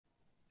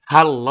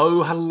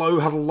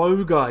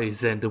Hello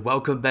guys, and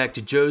welcome back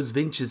to Joe's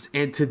Ventures.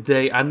 And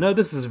today, I know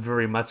this is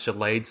very much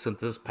delayed since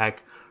this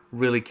pack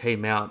really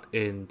came out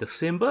in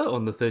December,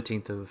 on the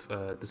 13th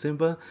of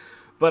December,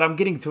 but I'm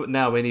getting to it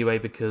now anyway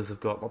because I've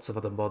got lots of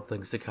other mod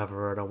things to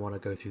cover and I want to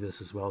go through this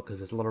as well because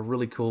there's a lot of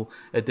really cool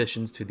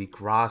additions to the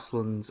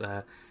Grasslands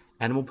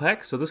Animal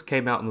Pack. So this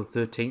came out on the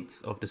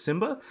 13th of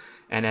December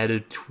and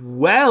added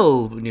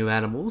 12 new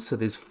animals. So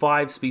there's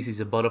 5 species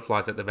of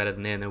butterflies that they've added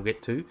in there and they'll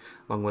get to,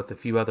 along with a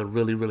few other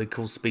really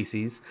cool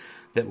species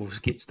that we'll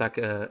get stuck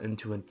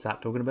into and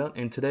start talking about.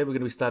 And today we're going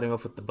to be starting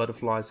off with the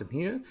butterflies in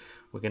here.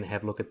 We're going to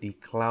have a look at the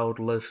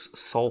Cloudless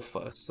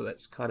Sulphur. So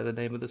that's kind of the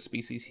name of the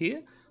species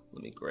here.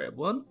 Let me grab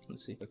one.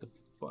 Let's see if I can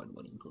find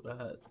one and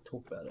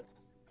talk about it.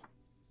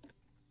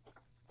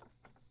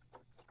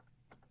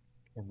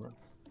 Camera.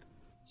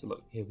 So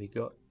look, here we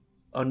got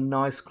a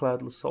nice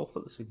Cloudless Sulphur.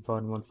 Let's see if we can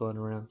find one flying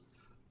around.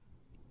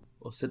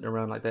 Or sitting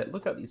around like that.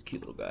 Look at these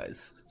cute little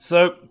guys.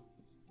 So,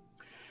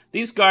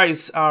 these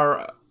guys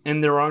are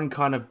in their own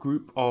kind of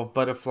group of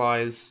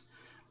butterflies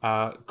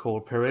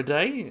called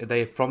Peridae.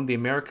 They're from the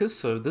Americas,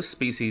 so this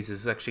species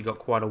has actually got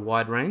quite a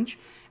wide range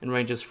and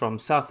ranges from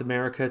South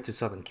America to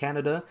southern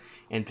Canada,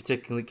 and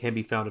particularly can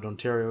be found in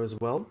Ontario as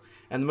well.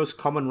 And the most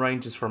common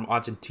range is from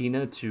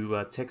Argentina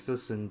to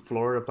Texas and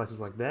Florida,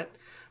 places like that.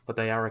 But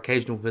they are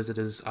occasional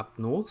visitors up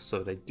north,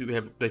 so they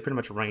pretty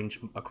much range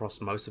across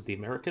most of the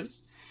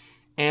Americas.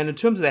 And in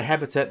terms of their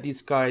habitat,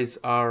 these guys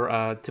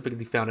are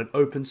typically found in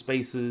open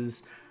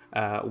spaces,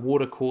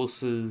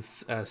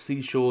 watercourses,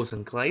 seashores,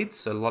 and glades.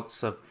 So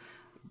lots of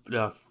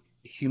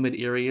humid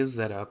areas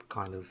that are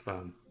kind of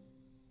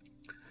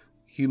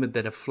humid,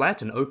 that are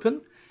flat and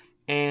open.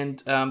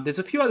 And there's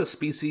a few other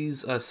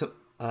species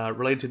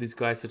related to these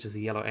guys, such as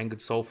the yellow-angered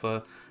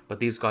sulphur,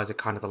 but these guys are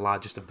kind of the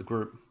largest of the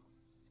group.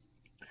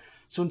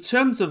 So in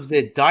terms of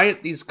their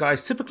diet, these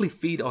guys typically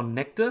feed on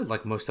nectar,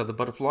 like most other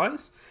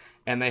butterflies,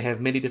 and they have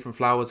many different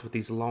flowers with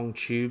these long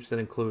tubes that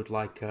include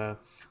like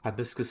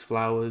hibiscus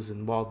flowers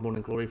and wild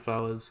morning glory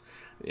flowers.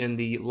 And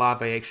the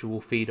larvae actually will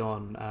feed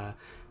on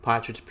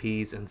partridge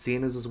peas and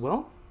siennas as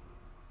well.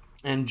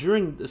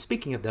 And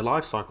speaking of their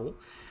life cycle,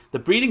 the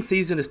breeding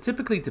season is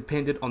typically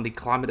dependent on the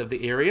climate of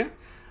the area.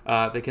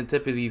 They can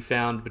typically be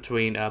found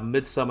between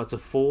midsummer to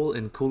fall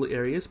in cooler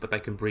areas, but they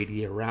can breed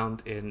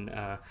year-round in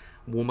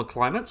warmer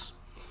climates.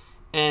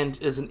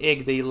 And as an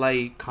egg, they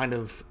lay kind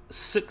of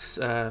 6.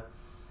 Can't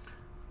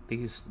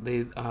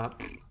even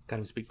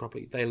speak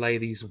properly. They lay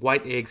these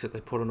white eggs that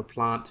they put on a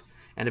plant,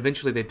 and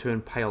eventually they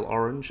turn pale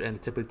orange. And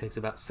it typically takes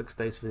about 6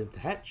 days for them to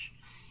hatch.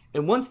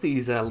 And once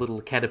these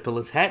little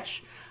caterpillars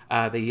hatch,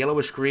 they're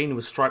yellowish green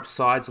with striped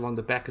sides along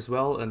the back as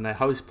well. And the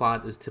host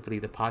plant is typically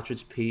the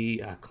partridge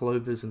pea,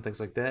 clovers, and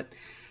things like that.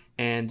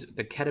 And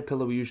the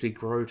caterpillar will usually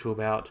grow to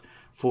about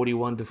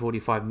 41 to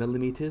 45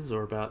 millimeters,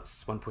 or about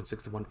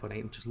 1.6 to 1.8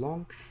 inches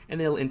long. And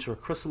they'll enter a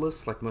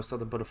chrysalis like most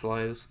other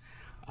butterflies.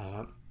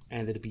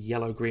 And it'll be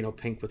yellow, green, or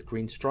pink with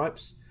green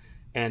stripes.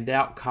 And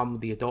out come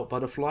the adult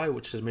butterfly,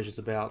 which measures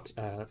about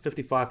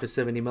 55 to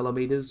 70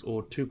 millimeters,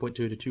 or 2.2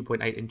 to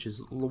 2.8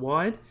 inches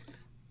wide.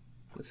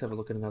 Let's have a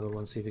look at another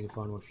one, see if we can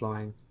find one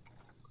flying.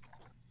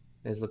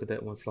 Let's look at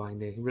that one flying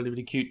there.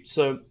 Really cute.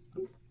 So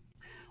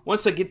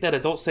once they get that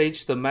adult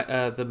stage,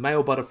 the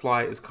male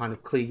butterfly is kind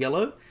of clear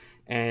yellow,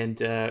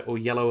 and or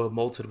yellow or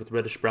malted with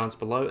reddish browns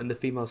below, and the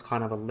female is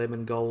kind of a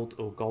lemon gold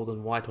or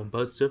golden white on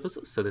both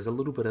surfaces. So there's a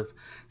little bit of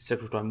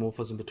sexual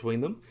dimorphism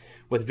between them,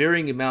 with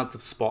varying amounts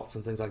of spots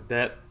and things like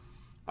that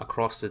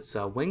across its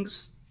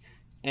wings.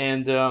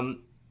 And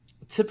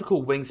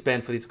typical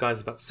wingspan for these guys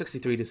is about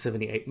 63 to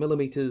 78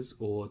 millimeters,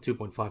 or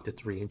 2.5 to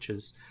 3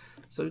 inches.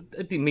 So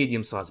a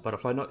medium-sized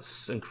butterfly, not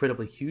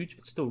incredibly huge,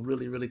 but still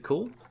really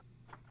cool.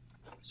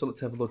 So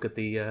let's have a look at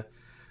the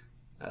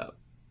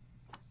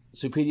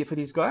zoopedia for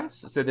these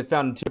guys. So they're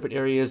found in temperate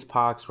areas,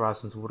 parks,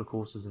 grasslands,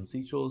 watercourses, and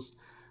seashores.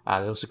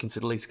 They're also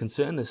considered least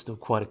concern. They're still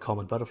quite a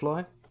common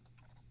butterfly.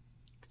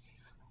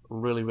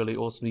 Really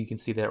awesome. You can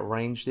see that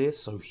range there,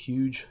 so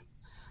huge.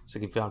 So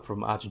you can be found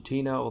from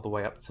Argentina all the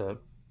way up to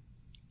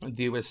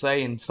the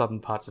USA and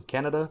southern parts of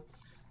Canada.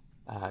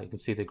 You can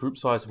see their group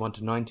size 1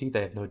 to 90.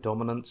 They have no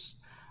dominance.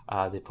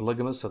 They're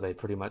polygamous, so they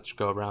pretty much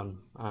go around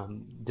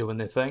doing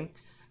their thing.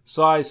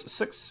 Size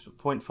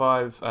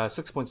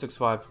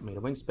 6.65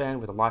 meter wingspan,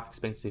 with a life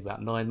expectancy of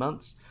about 9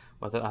 months,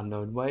 with an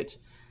unknown weight.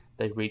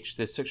 They reach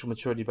their sexual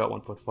maturity about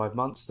 1.5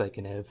 months. They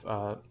can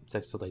have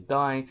sex till they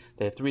die.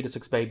 They have 3 to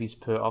 6 babies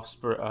per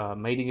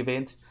offspring mating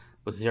event,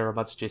 with 0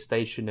 months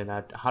gestation and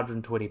a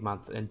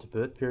 120-month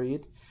interbirth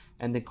period.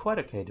 And they're quite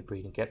okay to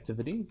breed in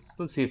captivity.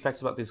 Let's see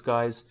facts about these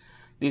guys.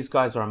 These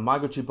guys are a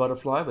migratory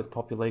butterfly, with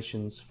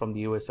populations from the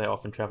USA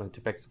often traveling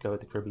to Mexico,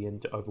 the Caribbean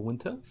to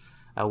overwinter.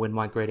 When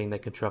migrating, they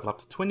can travel up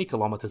to 20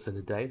 kilometers in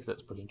a day, so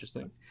that's pretty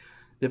interesting.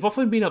 They've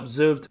often been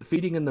observed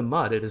feeding in the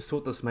mud. It is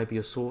thought this may be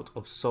a source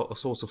of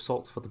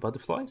salt for the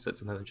butterflies.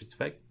 That's another interesting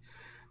fact.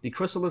 The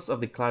chrysalis of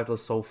the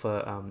Cloudless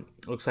Sulphur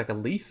looks like a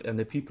leaf, and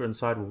the pupa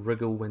inside will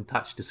wriggle when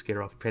touched to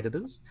scare off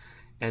predators.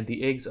 and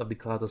the eggs of the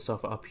Cloudless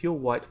Sulphur are pure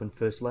white when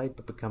first laid,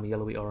 but become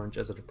yellowy orange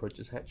as it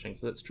approaches hatching.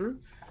 So that's true.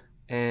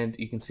 and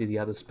you can see the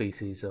other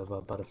species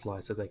of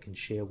butterflies that they can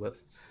share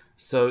with.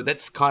 So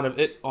that's kind of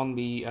it on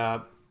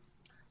the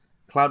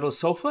Cloudless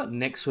Sulphur.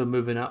 Next we're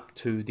moving up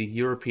to the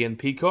European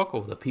peacock,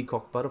 or the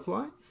peacock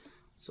butterfly.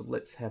 So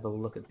let's have a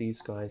look at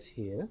these guys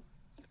here.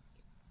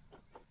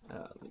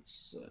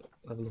 Let's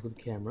have a look at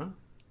the camera.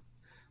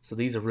 So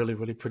these are really,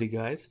 really pretty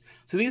guys.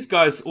 So these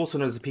guys, also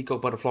known as the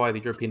peacock butterfly, the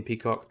European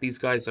peacock, these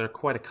guys are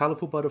quite a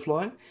colorful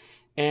butterfly.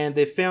 And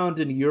they're found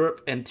in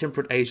Europe and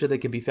temperate Asia. They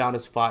can be found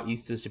as far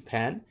east as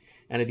Japan.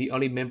 And are the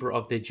only member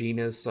of their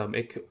genus,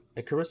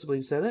 Icarus, I believe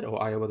you say that,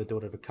 or Iowa, the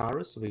daughter of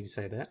Icarus, I believe you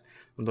say that.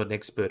 I'm not an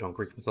expert on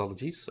Greek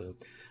mythology, so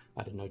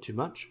I don't know too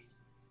much.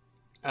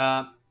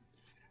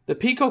 The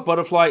peacock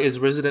butterfly is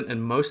resident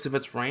in most of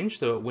its range,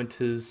 though it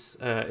winters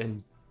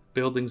in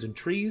buildings and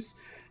trees,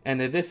 and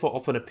they therefore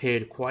often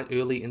appeared quite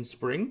early in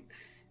spring.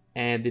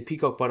 And the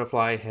peacock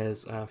butterfly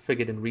has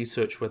figured in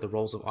research where the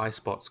roles of eye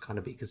spots kind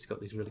of be, because it's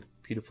got these really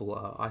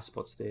beautiful eye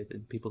spots there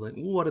that people think,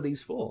 what are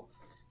these for?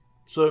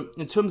 So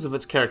in terms of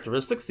its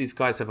characteristics, these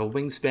guys have a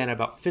wingspan of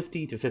about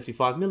 50 to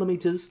 55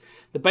 millimeters.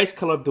 The base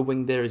color of the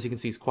wing there, as you can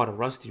see, is quite a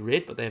rusty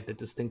red, but they have the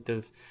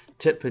distinctive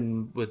tip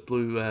with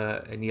blue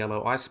and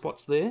yellow eye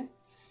spots there.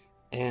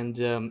 And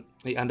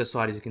the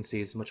underside, as you can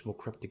see, is much more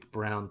cryptic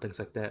brown, things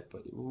like that.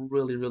 But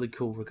really, really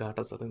cool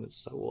regardless. I think that's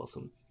so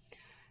awesome.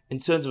 In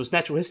terms of its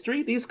natural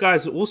history, these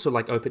guys are also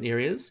like open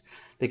areas.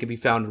 They can be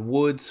found in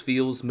woods,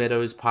 fields,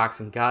 meadows, parks,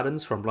 and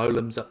gardens from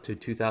lowlands up to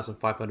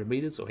 2,500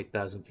 meters or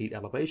 8,000 feet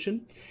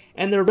elevation.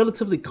 And they're a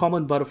relatively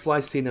common butterfly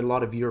seen in a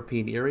lot of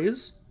European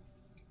areas.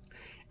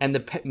 And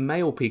the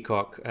male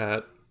peacock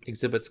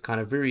exhibits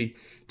kind of very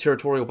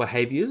territorial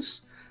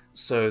behaviors.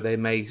 So they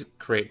may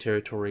create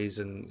territories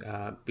and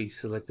be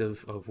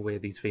selective of where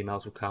these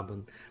females will come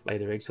and lay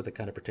their eggs, so they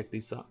kind of protect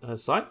these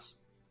sites.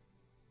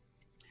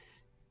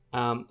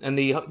 And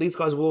these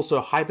guys will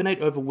also hibernate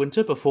over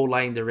winter before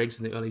laying their eggs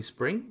in the early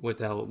spring, where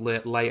they'll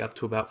lay up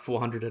to about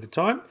 400 at a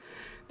time.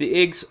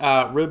 The eggs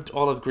are ribbed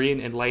olive green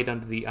and laid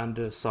under the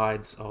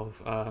undersides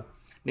of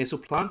nestle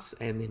plants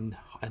and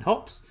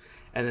hops.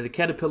 And then the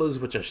caterpillars,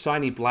 which are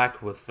shiny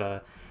black with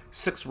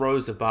 6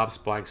 rows of barb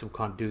spikes, will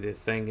kind of do their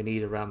thing and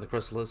eat around the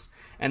chrysalis.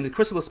 And the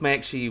chrysalis may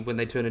actually, when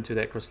they turn into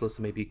that chrysalis,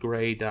 may be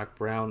grey, dark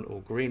brown,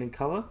 or green in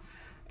color.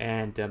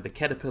 And the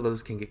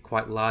caterpillars can get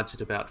quite large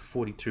at about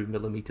 42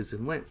 millimeters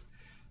in length.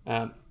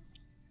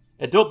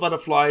 Adult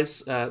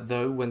butterflies,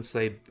 though, once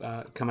they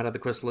come out of the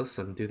chrysalis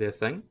and do their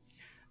thing,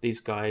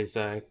 these guys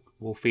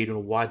will feed on a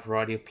wide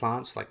variety of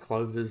plants like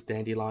clovers,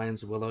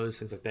 dandelions, willows,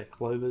 things like that,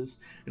 clovers,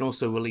 and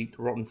also will eat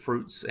rotten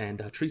fruits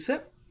and tree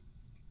sap.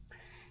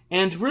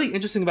 And really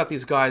interesting about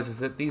these guys is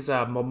that these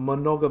are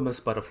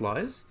monogamous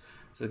butterflies.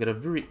 So they've got a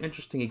very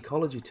interesting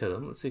ecology to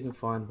them. Let's see if we can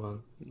find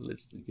one.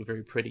 They're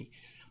very pretty.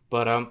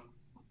 But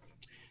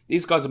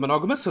these guys are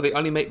monogamous, so they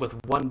only mate with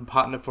one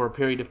partner for a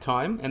period of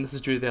time. And this is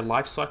due to their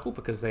life cycle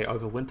because they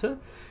overwinter.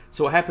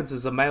 So what happens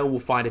is a male will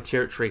find a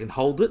territory and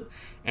hold it.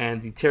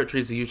 And the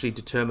territories are usually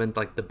determined,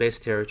 like the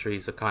best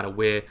territories are kind of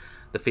where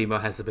the female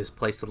has the best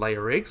place to lay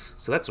her eggs.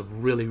 So that's a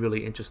really,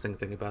 really interesting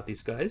thing about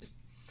these guys.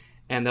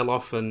 And they'll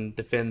often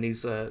defend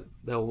these,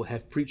 they'll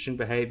have preaching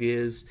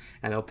behaviors,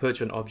 and they'll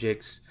perch on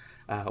objects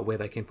where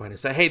they can point and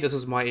say, hey, this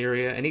is my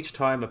area. And each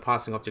time a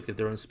passing object of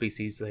their own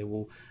species, they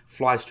will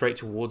fly straight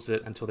towards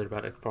it until they're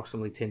about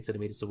approximately 10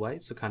 centimeters away.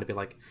 So kind of be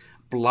like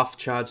bluff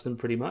charge them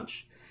pretty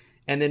much.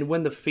 And then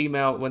when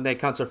they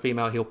encounter a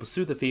female, he'll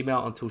pursue the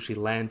female until she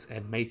lands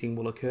and mating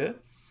will occur.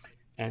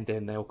 And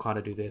then they'll kind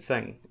of do their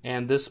thing.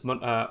 And this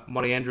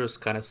monoandrous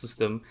kind of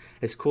system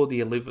has caused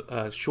the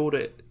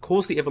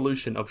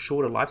evolution of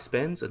shorter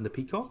lifespans in the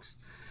peacocks.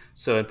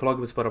 So in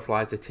polygamous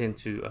butterflies, they tend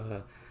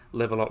to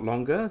live a lot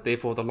longer.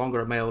 Therefore, the longer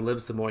a male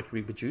lives, the more it can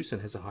reproduce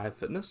and has a higher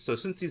fitness. So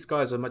since these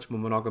guys are much more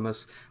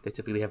monogamous, they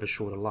typically have a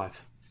shorter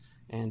life.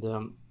 And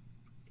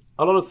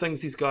a lot of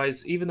things, these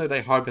guys, even though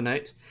they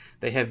hibernate,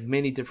 they have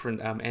many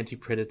different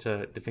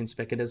anti-predator defense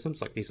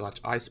mechanisms, like these large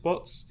eye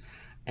spots.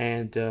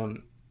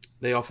 And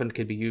they often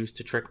can be used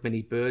to trick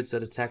many birds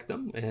that attack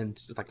them, and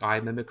just like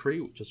eye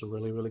mimicry, which is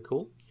really, really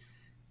cool.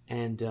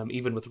 And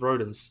even with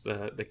rodents,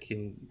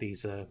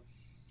 these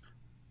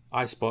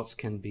eye spots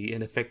can be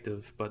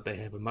ineffective, but they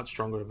have a much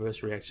stronger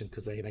reverse reaction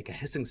because they make a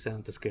hissing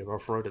sound to scare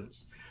off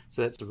rodents.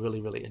 So that's really,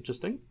 really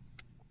interesting.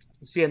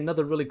 So yeah,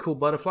 another really cool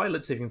butterfly.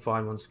 Let's see if we can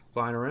find one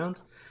flying around.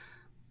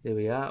 There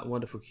we are,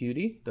 wonderful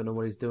cutie. Don't know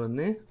what he's doing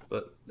there,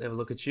 but have a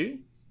look at you.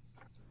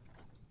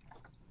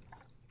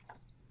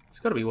 There's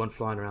got to be one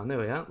flying around. There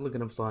we are. Look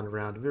at him flying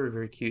around. Very,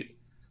 very cute.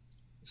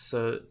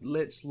 So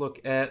let's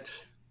look at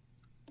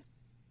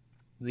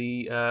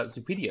the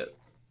Zoopedia.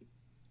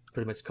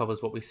 Pretty much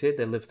covers what we said.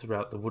 They live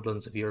throughout the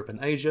woodlands of Europe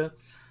and Asia.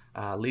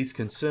 Least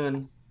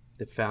concern,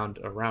 they're found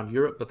around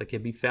Europe, but they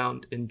can be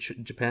found in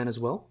Japan as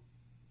well.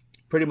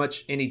 Pretty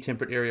much any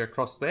temperate area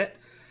across that.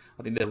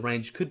 I think their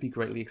range could be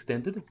greatly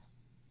extended.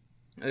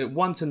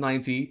 1 to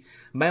 90.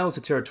 Males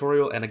are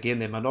territorial, and again,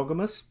 they're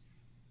monogamous.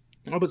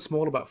 A little bit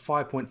small, about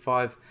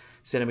 5.5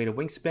 centimeter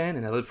wingspan,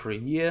 and they live for a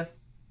year.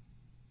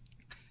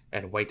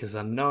 And weight is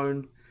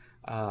unknown.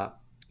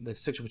 the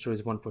sexual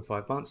maturity is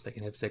 1.5 months. They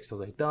can have sex till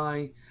they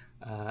die.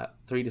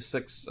 3 to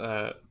 6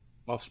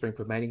 offspring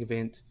per mating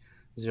event.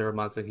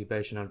 0-month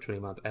incubation,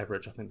 120-month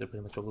average. I think they're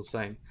pretty much all the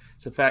same.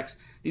 So facts,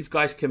 these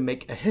guys can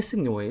make a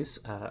hissing noise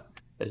that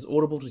is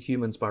audible to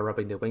humans by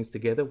rubbing their wings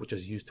together, which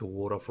is used to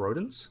ward off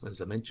rodents,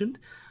 as I mentioned.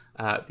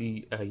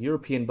 The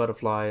European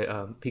butterfly,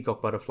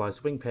 peacock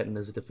butterfly's wing pattern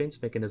is a defense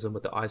mechanism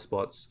with the eye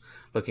spots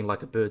looking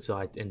like a bird's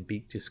eye and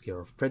beak to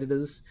scare off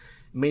predators.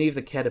 Many of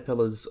the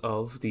caterpillars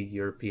of the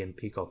European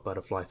peacock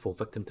butterfly fall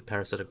victim to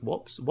parasitic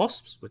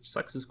wasps, which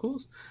sucks, of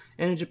course.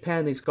 And in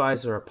Japan, these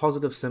guys are a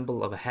positive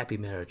symbol of a happy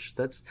marriage.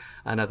 That's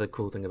another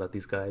cool thing about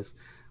these guys.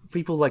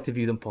 People like to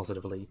view them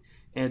positively.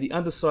 And the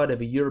underside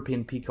of a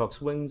European peacock's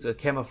wings are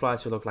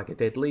camouflaged to look like a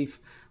dead leaf.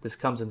 This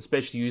comes in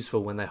especially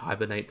useful when they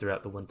hibernate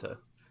throughout the winter.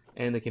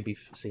 And they can be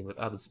seen with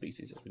other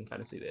species, as we can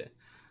kind of see there.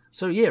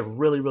 So yeah,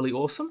 really, really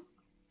awesome.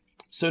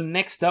 So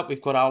next up,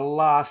 we've got our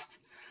last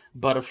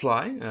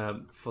butterfly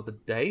for the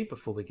day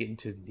before we get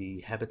into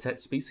the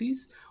habitat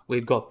species.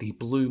 We've got the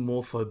blue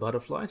morpho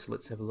butterfly. So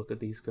let's have a look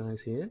at these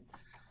guys here.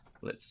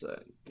 Let's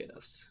get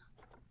us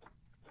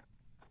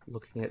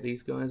looking at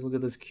these guys. Look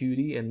at this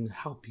cutie, and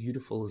how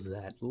beautiful is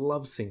that?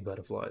 Love seeing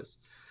butterflies.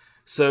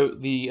 So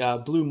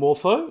the blue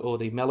morpho, or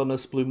the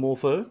Menelaus Blue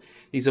Morpho,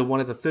 these are one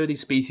of the 30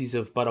 species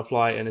of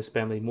butterfly in this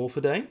family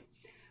Morphidae.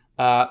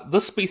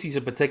 This species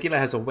in particular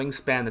has a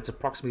wingspan that's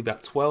approximately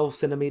about 12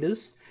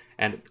 centimeters,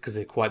 and because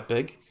they're quite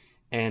big,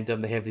 and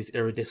they have these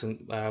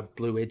iridescent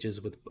blue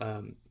edges with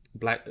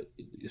black.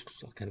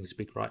 I can't even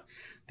speak right.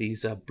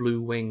 These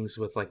blue wings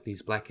with like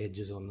these black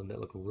edges on them that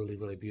look really,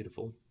 really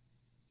beautiful.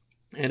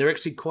 And they're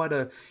actually quite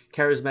a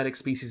charismatic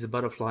species of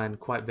butterfly and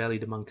quite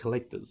valued among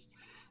collectors.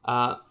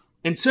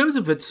 In terms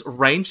of its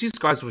range, these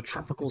guys are a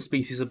tropical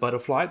species of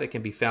butterfly that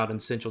can be found in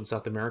Central and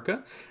South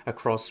America,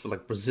 across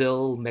like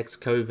Brazil,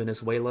 Mexico,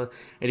 Venezuela,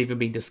 and even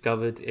been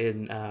discovered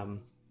in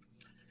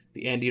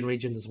the Andean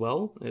region as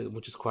well,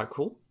 which is quite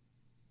cool.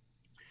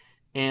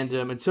 And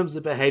in terms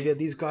of behavior,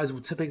 these guys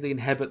will typically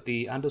inhabit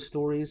the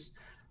understories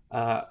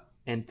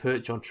and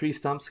perch on tree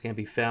stumps. Can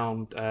be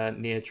found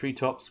near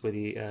treetops where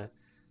the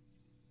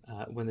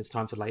when it's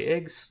time to lay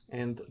eggs,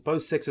 and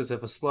both sexes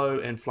have a slow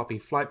and floppy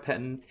flight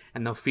pattern,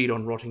 and they'll feed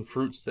on rotting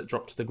fruits that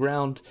drop to the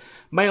ground.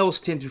 Males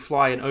tend to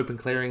fly in open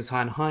clearings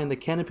high in the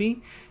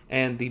canopy,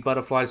 and the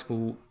butterflies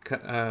will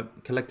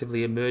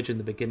collectively emerge in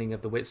the beginning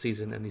of the wet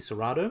season in the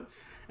Cerrado,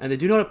 and they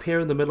do not appear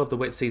in the middle of the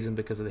wet season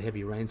because of the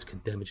heavy rains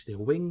can damage their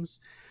wings,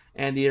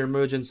 and their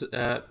emergence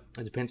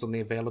depends on the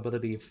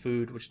availability of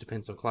food, which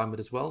depends on climate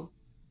as well.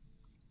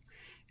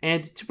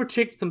 And to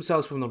protect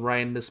themselves from the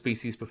rain, this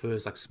species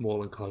prefers like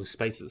small and closed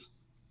spaces.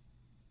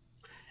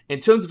 In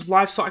terms of its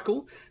life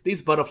cycle,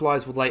 these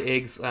butterflies will lay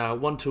eggs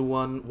one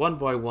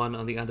by one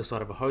on the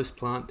underside of a host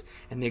plant,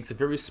 and the eggs are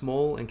very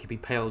small and can be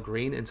pale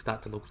green and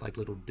start to look like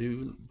little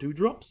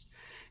dewdrops.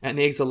 And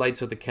the eggs are laid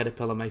so the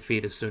caterpillar may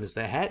feed as soon as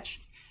they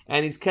hatch.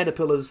 And these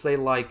caterpillars, they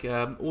like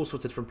all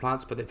sorts of different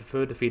plants, but they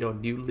prefer to feed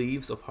on new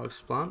leaves of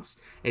host plants,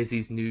 as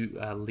these new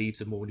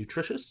leaves are more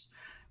nutritious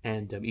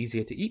and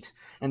easier to eat.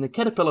 And the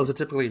caterpillars are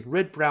typically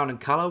red-brown in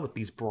color with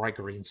these bright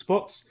green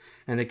spots,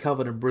 and they're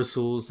covered in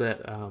bristles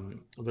that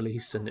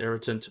release an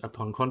irritant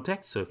upon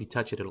contact. So if you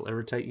touch it, it'll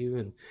irritate you,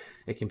 and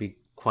it can be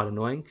quite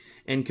annoying.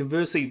 And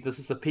conversely, this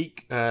is the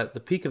peak.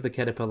 The peak of the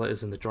caterpillar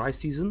is in the dry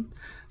season.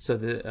 So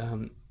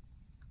the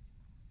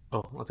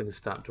oh, I think it's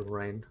starting to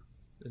rain.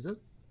 Is it?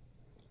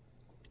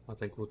 I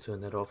think we'll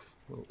turn that off.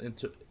 We'll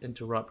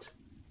interrupt.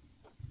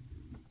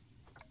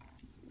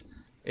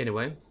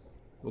 Anyway,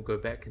 we'll go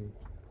back and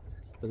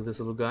look at this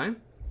little guy.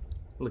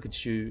 Look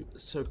at you,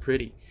 so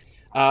pretty.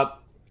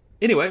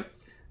 Anyway,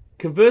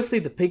 conversely,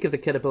 the peak of the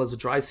caterpillar is a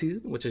dry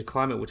season, which is a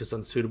climate which is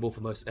unsuitable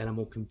for most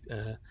animal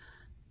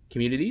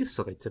communities.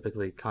 So they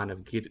typically kind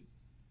of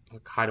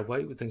hide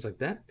away with things like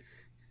that.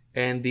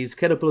 And these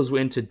caterpillars will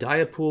enter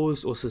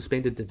diapause or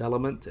suspended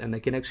development, and they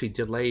can actually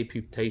delay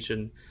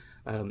pupation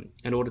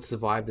in order to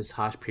survive this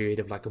harsh period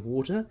of lack of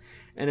water.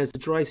 And as the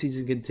dry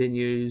season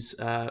continues,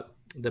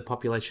 the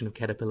population of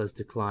caterpillars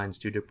declines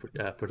due to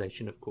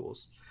predation, of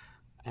course.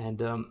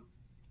 And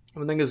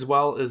one thing as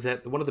well is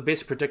that one of the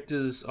best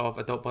predictors of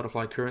adult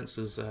butterfly occurrence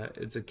is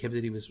its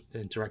activity was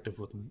interactive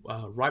with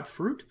ripe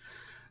fruit.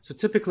 So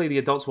typically the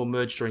adults will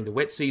emerge during the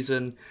wet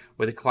season,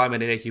 where the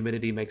climate and air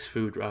humidity makes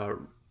food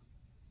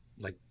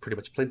like pretty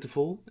much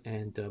plentiful,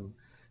 and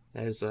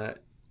has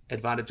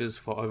advantages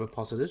for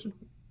oviposition,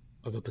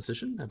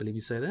 I believe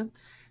you say that.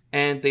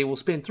 And they will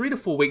spend 3 to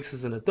 4 weeks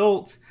as an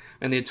adult,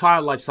 and the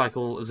entire life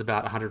cycle is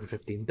about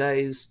 115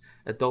 days.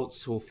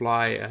 Adults will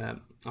fly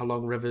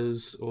along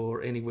rivers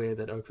or anywhere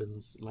that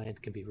opens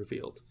land can be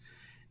revealed.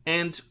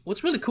 And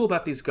what's really cool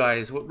about these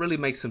guys, what really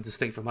makes them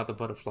distinct from other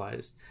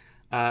butterflies,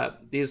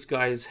 these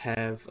guys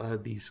have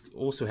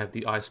also have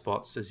the eye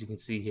spots, as you can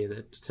see here, that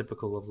are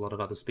typical of a lot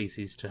of other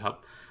species to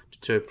help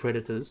deter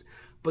predators.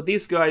 But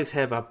these guys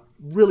have a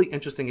really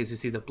interesting, as you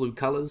see, the blue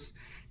colors,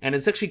 and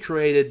it's actually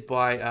created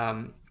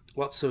by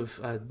lots of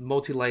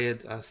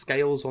multi-layered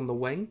scales on the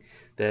wing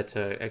that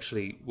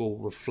actually will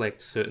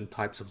reflect certain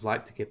types of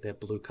light to get that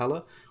blue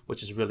color,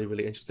 which is really,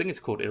 really interesting. It's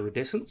called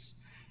iridescence.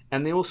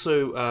 And they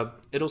also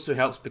it also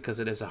helps because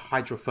it has a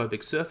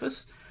hydrophobic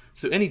surface.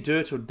 So any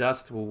dirt or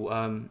dust will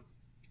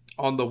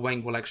on the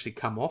wing will actually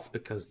come off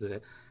because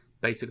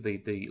basically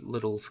the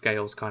little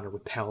scales kind of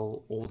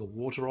repel all the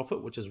water off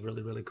it, which is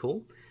really, really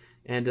cool.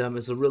 And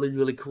it's a really,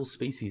 really cool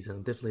species, and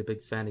I'm definitely a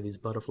big fan of these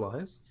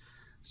butterflies.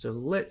 So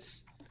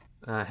let's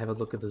have a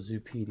look at the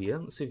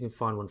Zoopedia. Let's see if we can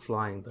find one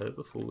flying, though,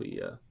 before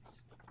we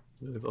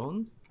move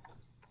on.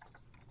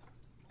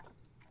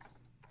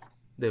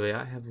 There we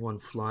are, I have one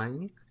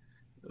flying.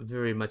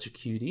 Very much a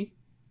cutie.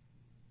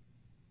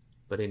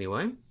 But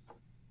anyway,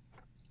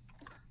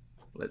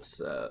 let's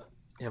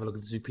have a look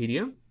at the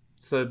Zoopedia.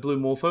 So Blue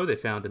Morpho, they're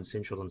found in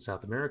Central and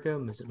South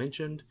America, as I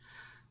mentioned.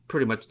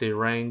 Pretty much their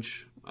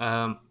range.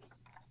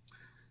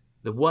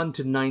 The 1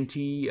 to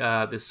 90,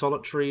 they're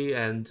solitary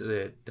and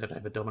they don't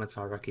have a dominance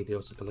hierarchy. They're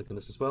also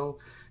polygamous as well.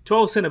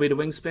 12 centimeter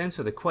wingspan,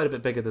 so they're quite a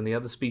bit bigger than the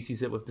other species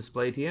that we've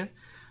displayed here.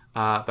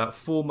 About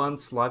 4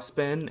 months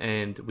lifespan,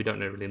 and we don't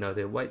really know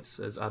their weights,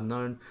 as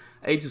unknown.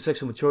 Age of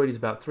sexual maturity is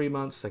about 3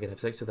 months. They can have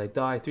sex if they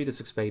die. 3 to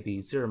 6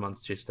 babies, 0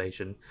 months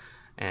gestation,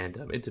 and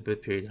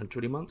interbirth period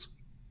 120 months.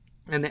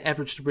 And the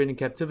average to breeding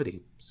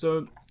captivity.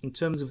 So in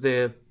terms of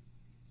their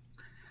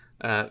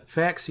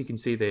facts, you can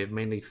see they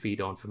mainly feed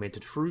on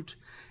fermented fruit,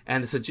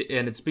 and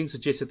it's been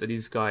suggested that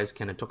these guys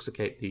can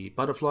intoxicate the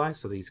butterfly,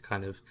 so these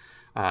kind of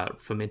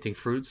fermenting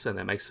fruits, and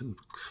that makes them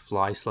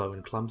fly slow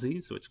and clumsy,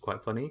 so it's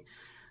quite funny.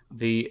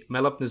 The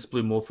Menelaus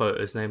Blue Morpho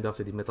is named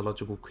after the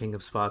mythological king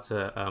of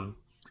Sparta,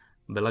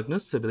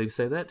 Menelaus, I believe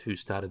say that, who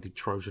started the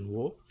Trojan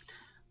War.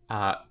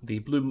 The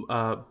Blue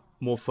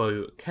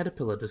Morpho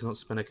caterpillar does not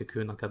spin a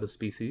cocoon like other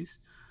species,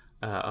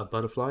 a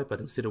butterfly, but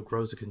instead it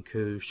grows a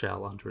cocoon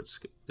shell under its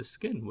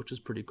skin, which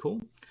is pretty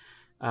cool.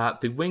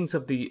 The wings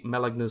of the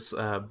Menelaus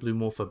Blue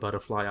Morpho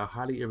butterfly are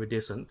highly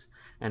iridescent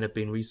and have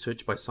been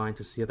researched by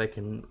scientists here. They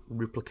can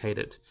replicate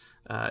it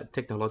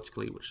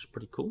technologically, which is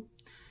pretty cool.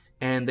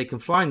 And they can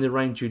fly in the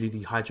rain due to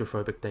the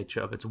hydrophobic nature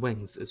of its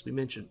wings, as we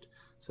mentioned.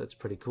 So that's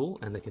pretty cool,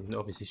 and they can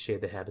obviously share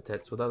their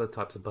habitats with other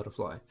types of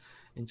butterfly.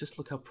 And just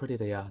look how pretty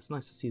they are. It's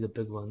nice to see the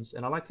big ones,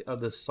 and I like how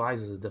the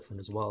sizes are different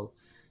as well.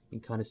 You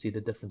can kind of see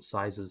the different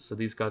sizes. So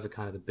these guys are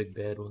kind of the big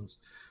bad ones,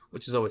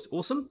 which is always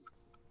awesome.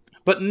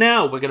 But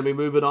now we're going to be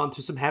moving on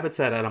to some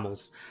habitat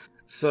animals.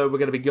 So we're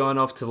going to be going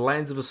off to the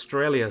lands of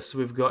Australia. So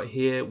we've got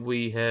here,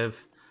 we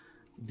have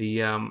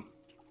the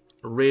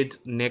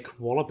red-neck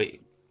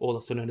wallaby,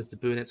 also known as the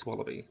Burnett's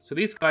wallaby. So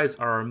these guys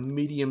are a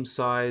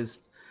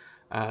medium-sized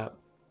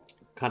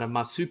kind of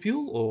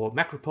marsupial or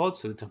macropod,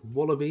 so the type of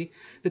wallaby.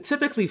 They're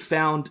typically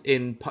found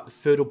in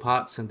fertile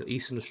parts in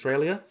eastern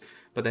Australia,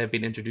 but they have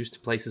been introduced to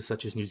places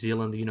such as New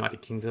Zealand, the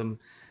United Kingdom,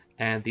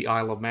 and the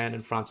Isle of Man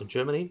in France and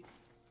Germany.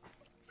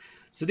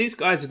 So these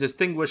guys are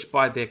distinguished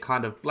by their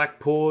kind of black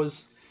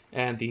paws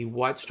and the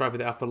white stripe of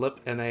the upper lip,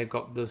 and they've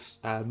got this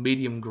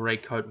medium grey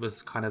coat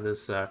with kind of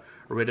this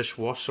reddish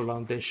wash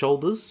along their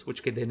shoulders,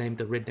 which get their name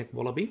the redneck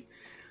wallaby.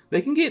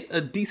 They can get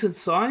a decent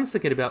size. They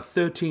get about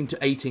 13 to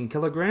 18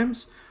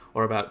 kilograms,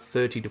 or about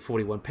 30 to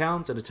 41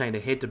 pounds, and attain a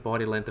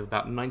head-to-body length of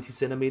about 90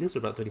 centimeters, or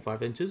about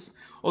 35 inches,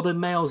 although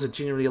males are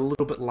generally a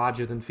little bit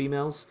larger than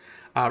females.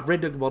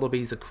 Red-necked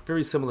wallabies are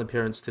very similar in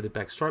appearance to the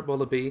black-striped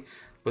wallaby,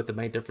 with the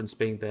main difference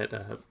being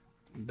that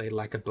they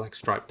lack a black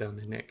stripe down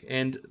their neck,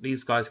 and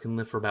these guys can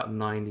live for about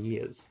 9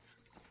 years.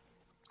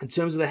 In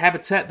terms of the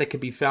habitat, they can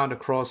be found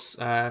across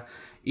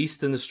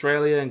eastern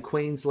Australia and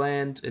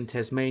Queensland, and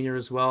Tasmania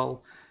as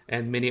well,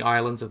 and many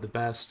islands of the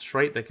Bass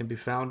Strait they can be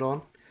found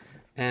on.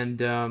 And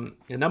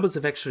the numbers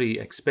have actually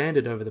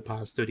expanded over the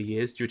past 30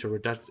 years due to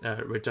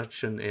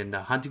reduction in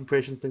hunting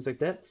pressures and things like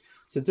that.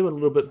 So doing a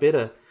little bit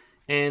better.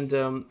 And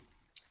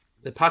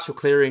the partial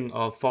clearing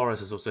of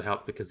forests has also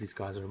helped because these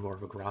guys are more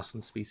of a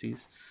grassland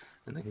species,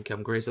 and they can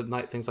come graze at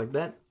night, things like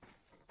that.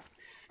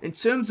 In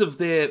terms of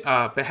their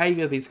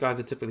behavior, these guys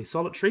are typically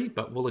solitary,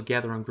 but will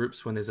gather in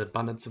groups when there's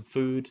abundance of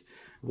food,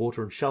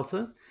 water, and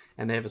shelter.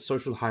 And they have a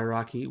social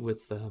hierarchy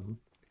with...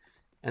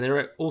 and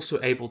they're also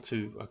able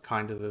to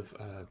kind of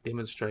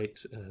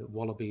demonstrate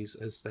wallabies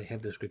as they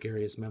have those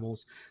gregarious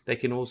mammals. They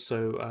can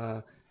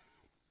also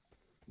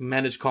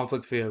manage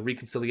conflict via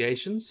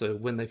reconciliation. So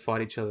when they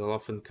fight each other, they'll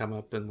often come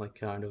up and like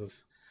kind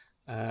of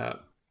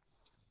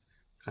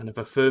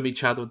affirm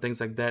each other and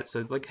things like that. So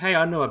it's like, hey,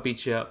 I know I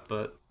beat you up,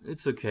 but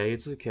it's okay.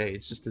 It's okay.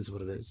 It's just is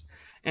what it is.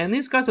 And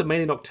these guys are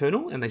mainly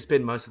nocturnal, and they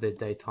spend most of their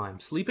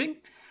daytime sleeping.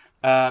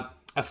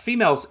 A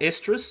female's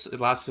estrus, it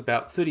lasts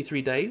about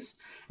 33 days,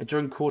 and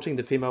during courting,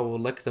 the female will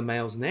lick the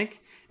male's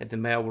neck, and the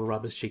male will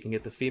rub his cheek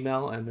at the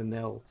female, and then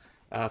they'll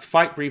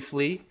fight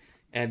briefly,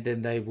 and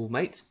then they will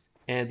mate.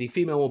 And the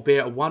female will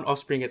bear one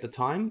offspring at the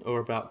time,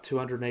 or about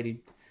 280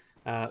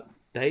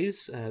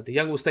 days. The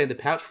young will stay in the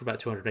pouch for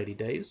about 280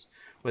 days,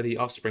 where the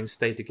offspring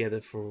stay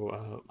together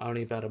for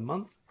only about a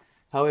month.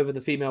 However, the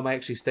female may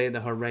actually stay in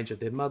the home range of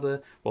their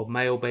mother, while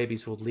male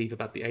babies will leave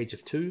about the age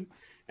of 2.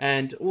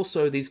 And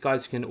also, these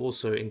guys can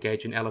also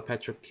engage in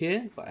allopatric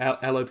care,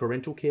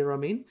 alloparental care, I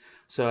mean.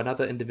 So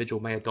another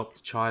individual may adopt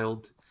a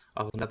child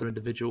of another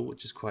individual,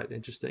 which is quite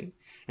interesting.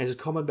 And it's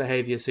a common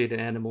behavior seen in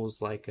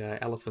animals like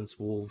elephants,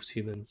 wolves,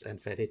 humans,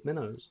 and fathead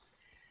minnows.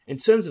 In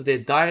terms of their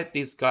diet,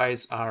 these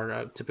guys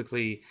are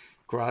typically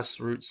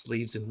grass, roots,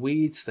 leaves, and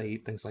weeds. They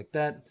eat things like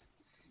that.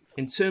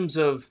 In terms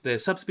of their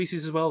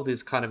subspecies as well,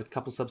 there's kind of a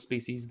couple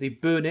subspecies. The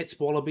Burnett's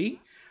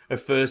wallaby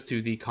refers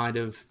to the kind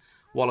of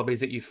wallabies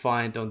that you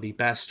find on the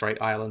Bass Strait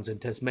Islands in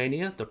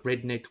Tasmania. The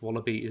red-necked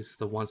wallaby is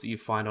the ones that you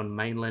find on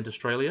mainland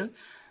Australia,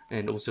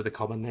 and also the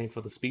common name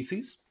for the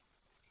species.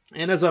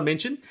 And as I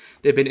mentioned,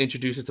 they've been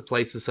introduced to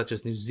places such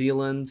as New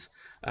Zealand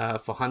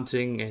for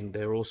hunting, and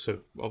they're also,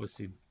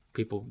 obviously,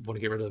 people want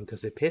to get rid of them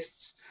because they're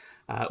pests.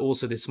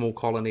 Also, there's small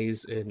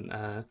colonies in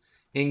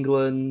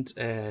England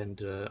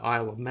and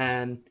Isle of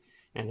Man,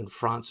 and in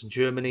France and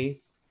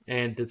Germany.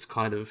 And it's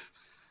kind of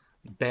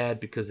bad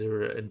because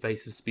they're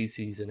invasive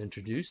species and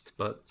introduced,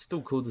 but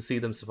still cool to see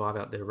them survive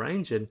out their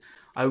range. And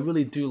I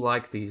really do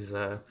like these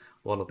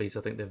wallabies.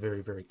 I think they're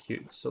very, very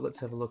cute. So let's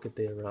have a look at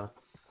their...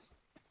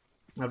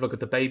 have a look at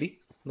the baby,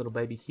 little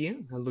baby here.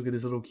 Have a look at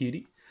this little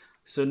cutie.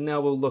 So now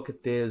we'll look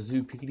at their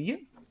zoopedia.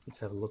 Let's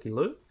have a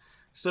looky-loo.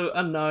 So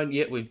unknown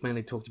yet, we've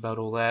mainly talked about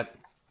all that.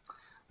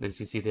 As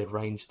you see their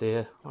range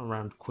there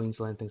around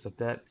Queensland, things like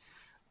that.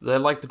 They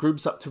like the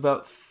groups up to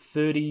about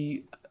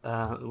 30,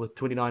 with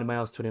 29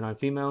 males, 29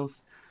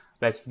 females.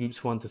 Batch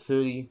groups 1 to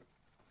 30.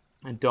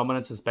 And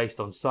dominance is based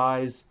on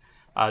size,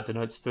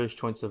 denotes first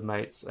choice of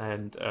mates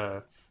and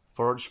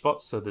forage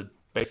spots. So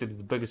basically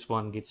the biggest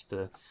one gets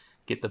to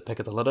get the pick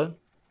of the litter.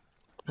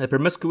 They're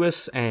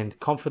promiscuous and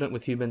confident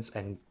with humans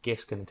and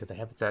guests get into the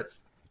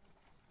habitats.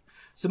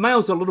 So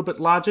males are a little bit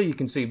larger. You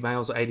can see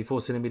males are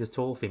 84 centimeters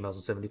tall, females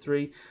are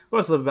 73.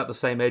 Both live about the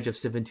same age of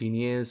 17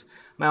 years.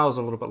 Males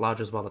are a little bit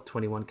larger as well at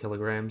 21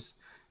 kilograms,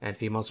 and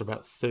females are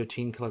about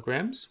 13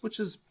 kilograms, which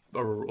is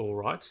all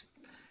right.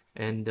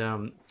 And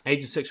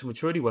age of sexual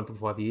maturity,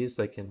 1.5 years.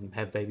 They can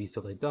have babies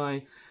till they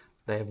die.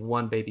 They have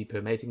one baby per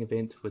mating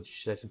event, with a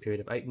gestation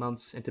period of 8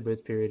 months,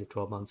 interbirth period of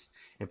 12 months,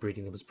 and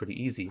breeding them is pretty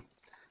easy.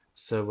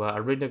 So a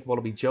redneck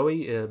wallaby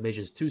joey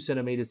measures 2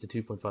 centimeters to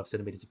 2.5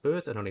 centimeters at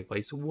birth and only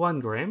weighs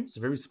 1 gram. It's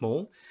very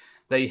small.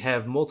 They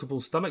have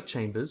multiple stomach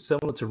chambers,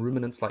 similar to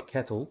ruminants like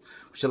cattle,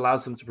 which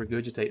allows them to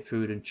regurgitate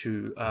food and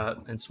chew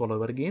and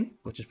swallow it again,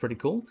 which is pretty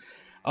cool.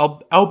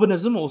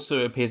 Albinism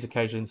also appears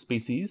occasionally in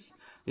species.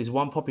 There's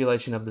one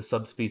population of the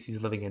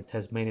subspecies living in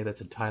Tasmania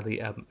that's entirely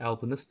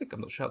albinistic. I'm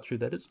not sure how true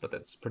that is, but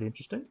that's pretty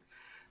interesting.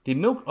 The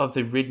milk of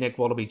the redneck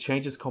wallaby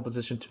changes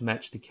composition to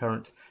match the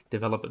current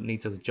development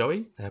needs of the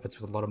joey. That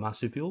happens with a lot of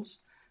marsupials.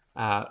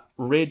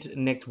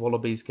 Red-necked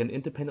wallabies can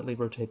independently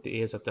rotate their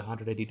ears up to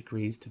 180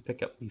 degrees to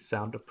pick up the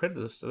sound of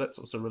predators, so that's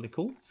also really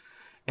cool.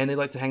 And they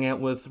like to hang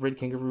out with red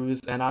kangaroos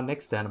and our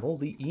next animal,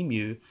 the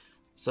emu.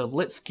 So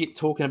let's get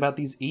talking about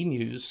these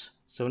emus.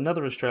 So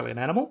another Australian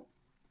animal.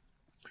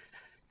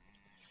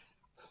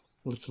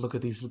 Let's look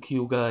at these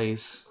cute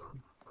guys.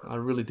 I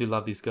really do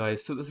love these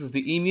guys. So this is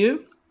the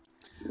emu.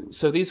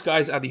 So these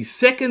guys are the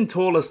second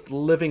tallest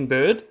living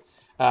bird,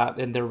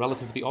 and they're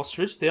relative to the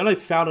ostrich. They're only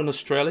found in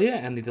Australia,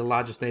 and they're the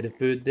largest native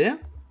bird there.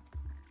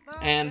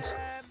 And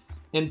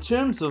in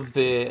terms of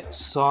their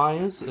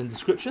size and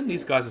description,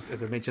 these guys,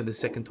 as I mentioned, the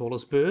second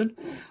tallest bird.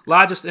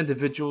 Largest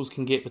individuals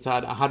can get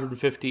between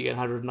 150 and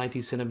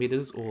 190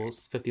 centimeters, or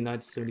 59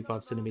 to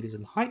 75 centimeters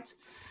in height.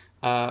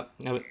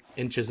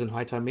 Inches in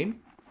height, I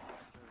mean.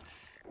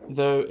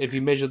 Though, if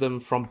you measure them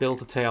from bill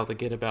to tail, they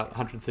get about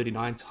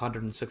 139 to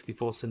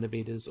 164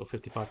 centimeters, or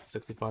 55 to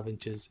 65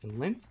 inches in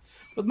length.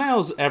 With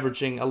males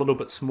averaging a little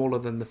bit smaller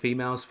than the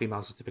females.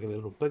 Females are typically a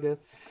little bigger.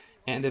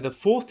 And they're the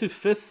 4th to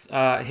 5th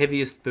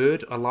heaviest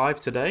bird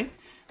alive today.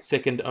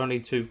 Second only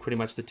to pretty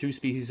much the 2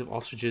 species of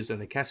ostriches and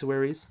the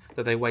cassowaries,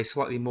 that they weigh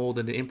slightly more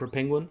than the emperor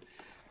penguin.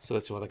 So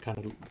that's why they kind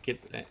of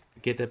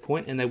get that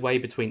point. And they weigh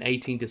between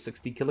 18 to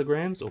 60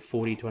 kilograms, or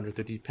 40 to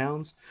 130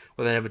 pounds,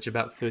 with an average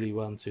about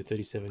 31 to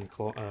 37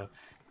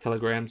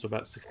 kilograms, or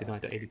about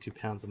 69 to 82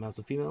 pounds of males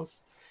and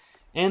females.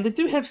 And they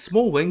do have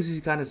small wings, as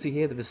you kind of see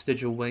here, the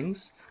vestigial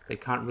wings. They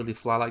can't really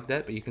fly like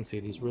that, but you can see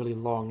these really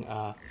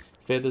long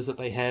feathers that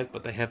they have,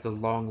 but they have the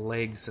long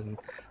legs and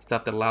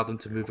stuff that allow them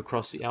to move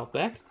across the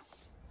outback.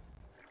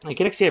 They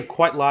can actually have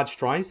quite large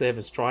strides. They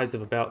have strides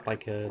of about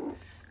like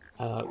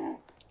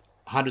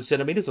 100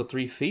 centimeters, or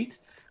 3 feet,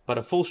 but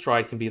a full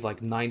stride can be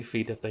like 9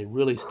 feet if they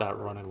really start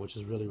running, which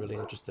is really, really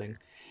interesting.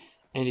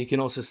 And you can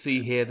also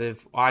see here their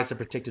eyes are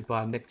protected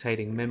by a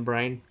nictitating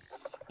membrane.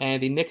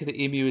 And the neck of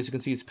the emu, as you can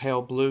see, is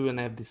pale blue, and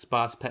they have this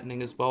sparse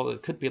patterning as well.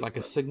 It could be like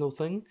a signal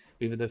thing,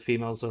 even though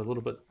females are a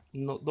little bit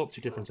not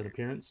too different in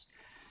appearance.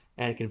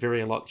 And it can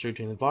vary a lot due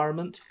to the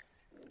environment.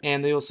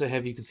 And they also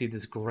have, you can see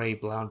this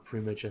grey-brown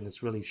plumage and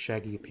this really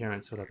shaggy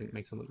appearance, which I think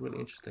makes them look really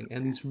interesting.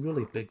 And these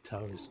really big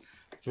toes.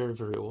 Very,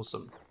 very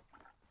awesome.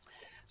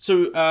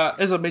 So,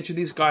 as I mentioned,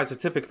 these guys are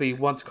typically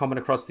once common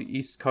across the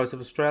east coast of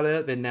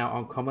Australia. They're now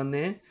uncommon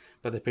there,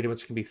 but they pretty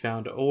much can be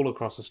found all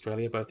across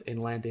Australia, both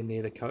inland and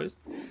near the coast.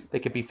 They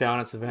can be found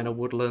in savanna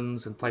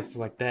woodlands and places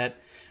like that.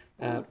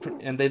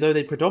 And though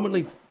they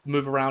predominantly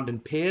move around in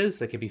pairs,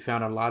 they can be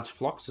found in large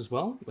flocks as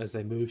well as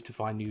they move to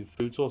find new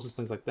food sources,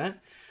 things like that,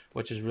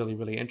 which is really,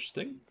 really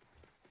interesting.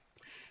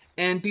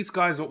 And these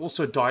guys are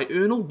also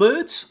diurnal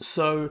birds,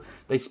 so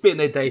they spend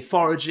their day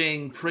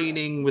foraging,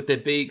 preening with their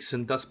beaks,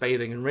 and dust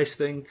bathing and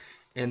resting.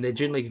 And they're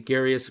generally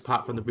gregarious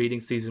apart from the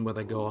breeding season where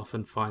they go off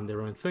and find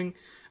their own thing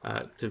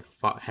to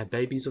have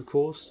babies, of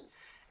course.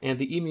 And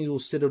the emus will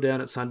settle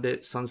down at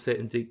sunset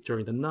and deep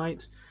during the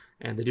night.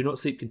 And they do not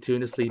sleep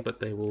continuously,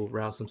 but they will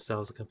rouse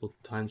themselves a couple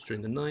of times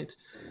during the night.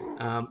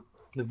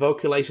 The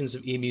vocalizations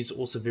of emus are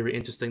also very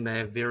interesting. They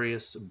have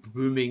various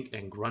booming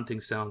and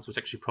grunting sounds, which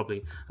actually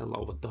probably a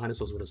lot of what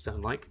dinosaurs would have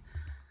sounded like.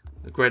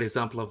 A great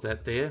example of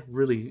that there.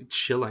 Really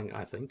chilling,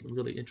 I think.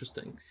 Really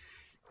interesting.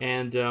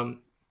 And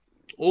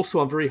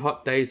also on very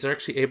hot days, they're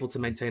actually able to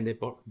maintain their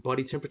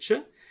body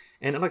temperature.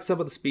 And unlike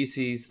some of the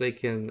species, they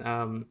can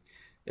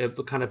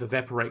kind of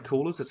evaporate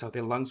coolers. That's how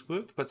their lungs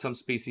work. But some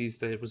species,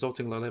 the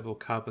resulting low level of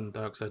carbon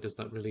dioxide does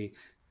not really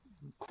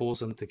cause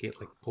them to get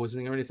like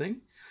poisoning or anything.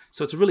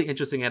 So it's a really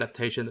interesting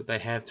adaptation that they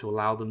have to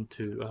allow them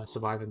to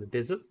survive in the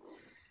desert.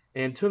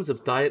 And in terms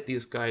of diet,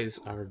 these guys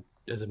are,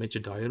 as I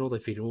mentioned, diurnal. They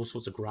feed on all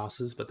sorts of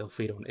grasses, but they'll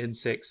feed on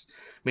insects,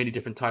 many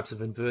different types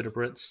of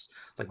invertebrates,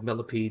 like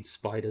millipedes,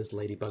 spiders,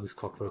 ladybugs,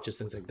 cockroaches,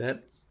 things like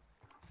that.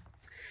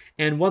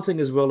 And one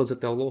thing as well is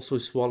that they'll also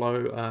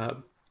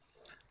swallow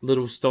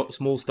little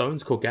small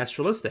stones called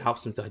gastroliths that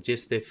helps them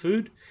digest their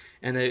food,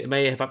 and they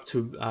may have up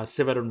to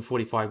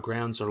 745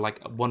 grams or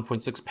like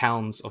 1.6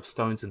 pounds of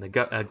stones in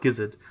the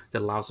gizzard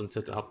that allows them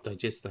to help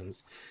digest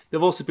things.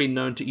 They've also been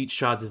known to eat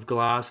shards of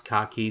glass,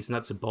 car keys,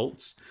 nuts and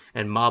bolts,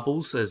 and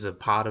marbles as a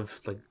part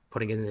of like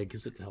putting it in their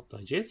gizzard to help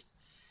digest.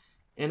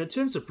 And in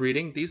terms of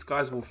breeding, these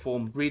guys will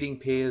form breeding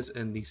pairs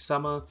in the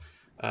summer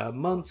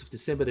months of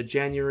December to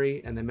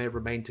January, and they may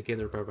remain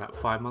together for about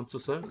 5 months or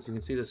so. As you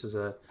can see, this is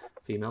a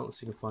female. Let's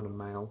see if we can find a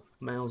male.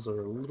 Males are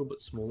a little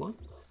bit smaller.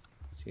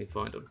 Let's see if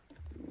we can find them.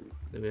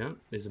 There we are.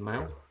 There's a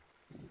male.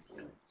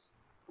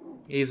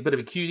 He's a bit of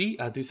a cutie.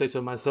 I do say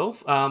so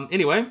myself.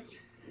 Anyway,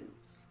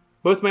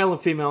 both male and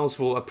females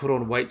will put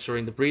on weight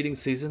during the breeding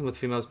season, with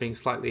females being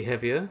slightly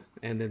heavier,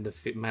 and then the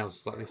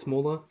males slightly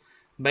smaller.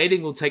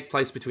 Mating will take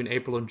place between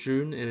April and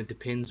June, and it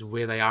depends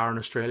where they are in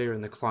Australia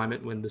and the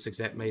climate when this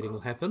exact mating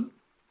will happen.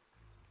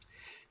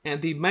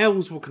 And the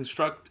males will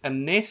construct a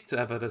nest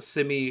of a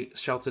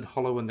semi-sheltered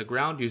hollow in the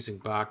ground using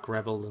bark,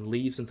 gravel, and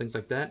leaves and things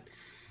like that.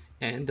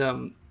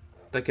 And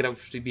they could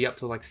actually be up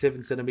to like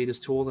 7 centimeters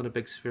tall in a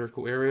big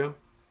spherical area.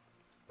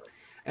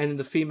 And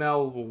the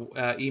female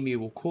emu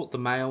will court the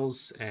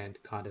males and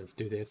kind of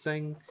do their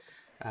thing.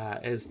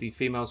 As the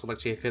females will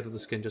actually feather the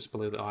skin just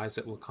below the eyes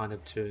that will kind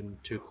of turn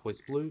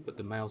turquoise blue, but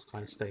the males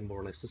kind of stay more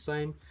or less the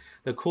same.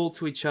 They'll call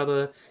to each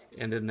other,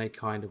 and then they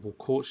kind of will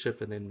courtship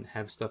and then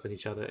have stuff in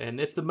each other. And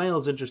if the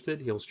male's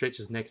interested, he'll stretch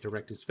his neck to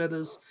erect his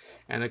feathers,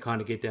 and they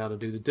kind of get down and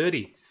do the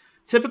dirty.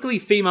 Typically,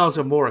 females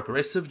are more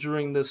aggressive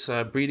during this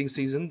breeding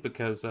season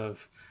because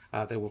of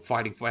they were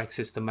fighting for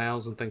access to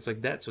males and things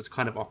like that. So it's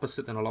kind of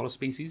opposite than a lot of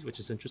species, which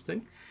is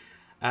interesting.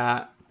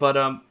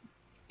 But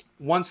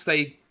once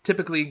they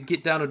typically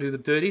get down and do the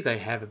dirty, they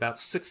have about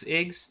 6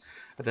 eggs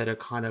that are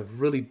kind of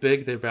really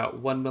big. They're about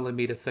 1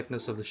 millimeter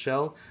thickness of the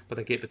shell, but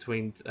they get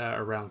between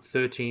around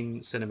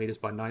 13 centimeters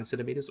by 9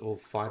 centimeters, or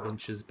 5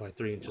 inches by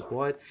 3 inches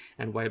wide,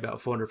 and weigh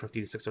about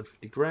 450 to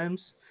 650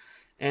 grams.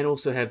 And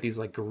also have these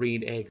like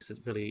green eggs that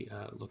really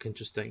look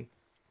interesting.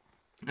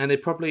 And they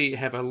probably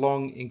have a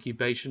long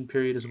incubation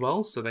period as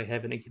well. So they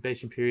have an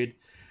incubation period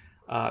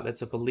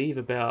that's, I believe,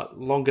 about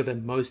longer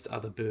than most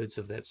other birds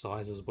of that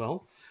size as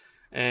well.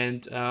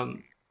 And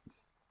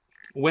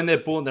when they're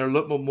born, they're a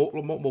lot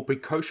more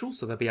precocial,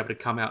 so they'll be able to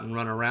come out and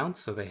run around,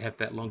 so they have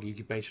that long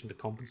incubation to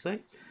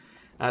compensate.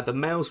 The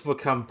males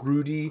become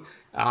broody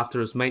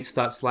after his mate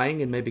starts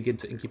laying and may begin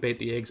to incubate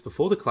the eggs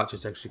before the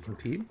clutches actually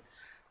compete.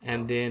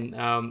 And then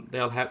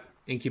they'll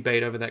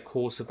incubate over that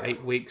course of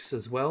 8 weeks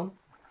as well.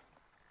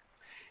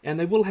 And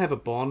they will have a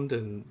bond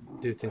and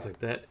do things like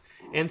that.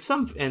 And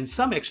some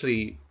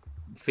actually,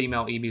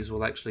 female emus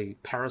will actually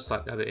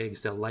parasite other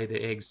eggs. They'll lay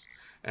their eggs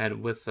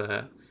and with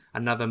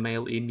another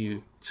male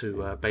emu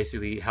to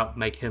basically help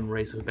make him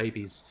raise her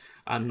babies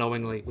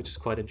unknowingly, which is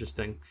quite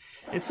interesting.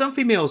 And some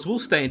females will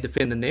stay and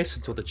defend the nest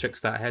until the chicks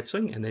start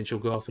hatching, and then she'll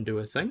go off and do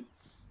her thing.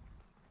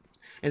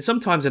 And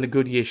sometimes in a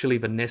good year, she'll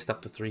even nest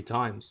up to 3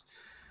 times.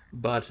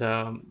 But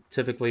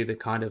typically, they're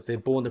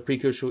born, the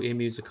precocial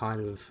emus are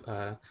kind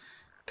of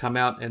come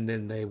out, and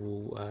then they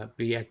will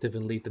be active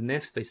and lead the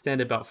nest. They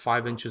stand about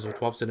 5 inches or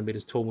 12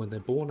 centimeters tall when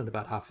they're born, and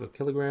about half a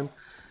kilogram.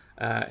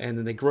 And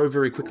then they grow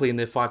very quickly in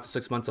their 5 to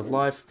 6 months of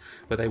life,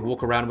 where they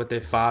walk around with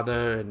their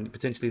father and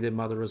potentially their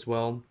mother as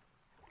well.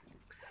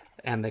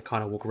 And they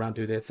kind of walk around,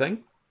 do their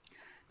thing.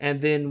 And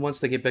then once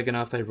they get big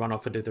enough, they run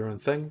off and do their own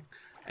thing.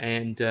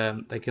 And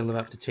they can live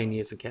up to 10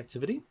 years in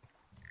captivity.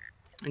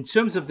 In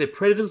terms of their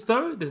predators,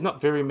 though, there's not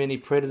very many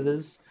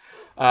predators.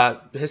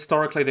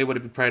 Historically, they would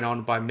have been preyed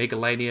on by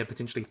megalania,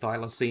 potentially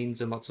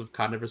thylacines, and lots of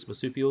carnivorous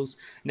marsupials.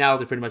 Now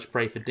they pretty much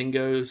prey for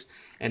dingoes,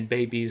 and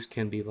babies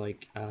can be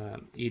like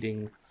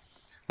eating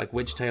like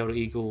wedge-tailed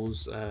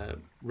eagles,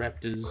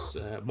 raptors,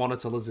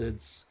 monitor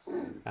lizards,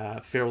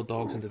 feral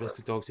dogs and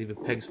domestic dogs, even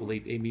pigs will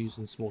eat emus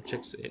and small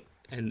chicks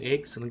and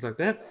eggs and things like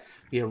that.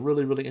 Yeah,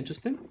 really, really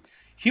interesting.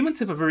 Humans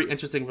have a very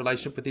interesting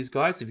relationship with these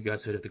guys. If you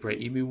guys heard of the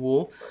Great Emu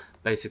War,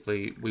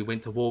 basically we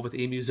went to war with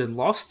emus and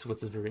lost,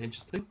 which is very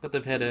interesting. But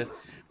they've had a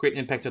great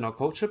impact on our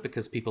culture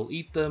because people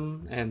eat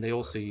them, and they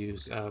also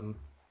use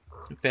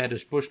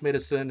faddish bush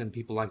medicine, and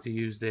people like to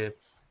use their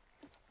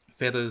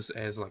feathers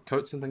as like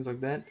coats and things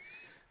like that.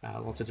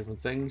 Lots of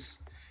different things,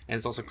 and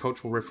it's also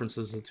cultural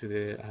references into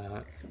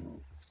their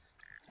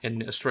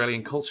in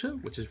Australian culture,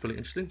 which is really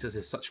interesting because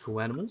they're such cool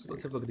animals.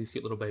 Let's have a look at these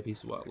cute little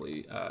babies while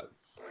we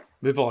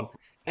move on.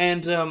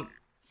 And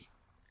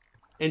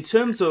in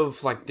terms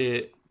of like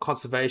their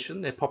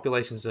conservation, their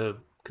populations are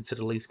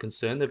considered least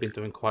concern. They've been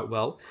doing quite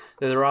well.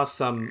 There are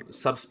some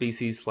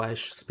subspecies /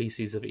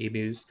 species of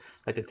emus,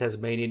 like the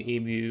Tasmanian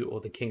emu or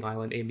the King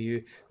Island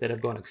emu, that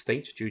have gone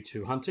extinct due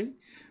to hunting.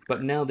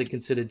 But now they're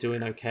considered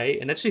doing okay,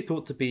 and actually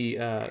thought to be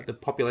the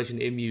population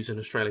of emus in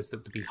Australia is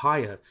thought to be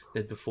higher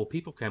than before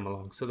people came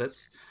along. So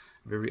that's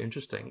very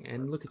interesting.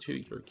 And look at you,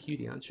 you're a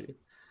cutie, aren't you?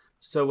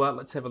 So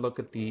let's have a look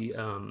at the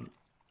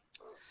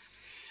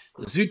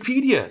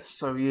Zoopedia.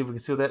 So yeah, we can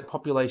see that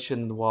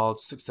population in the wild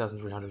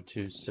 6,300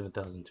 to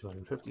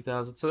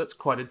 7,250,000. So that's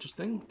quite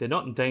interesting. They're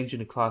not endangered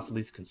in class of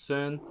least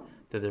concern.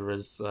 That there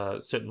is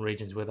certain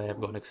regions where they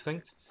have gone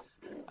extinct.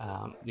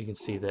 You can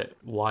see that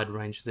wide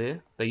range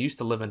there. They used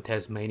to live in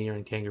Tasmania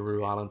and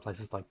Kangaroo Island,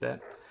 places like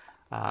that.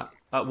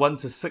 1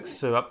 to 6,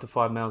 so up to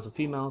 5 males and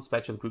females.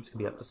 Bachelor groups can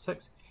be up to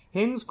 6.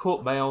 Hens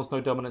court males,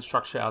 no dominant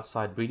structure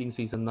outside breeding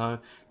season though.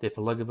 They're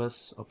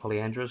polygamous or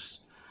polyandrous.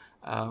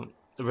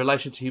 The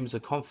relation to humans are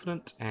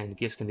confident, and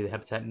guests can leave the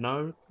habitat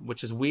no,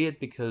 which is weird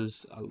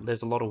because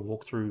there's a lot of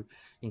walkthrough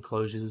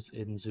enclosures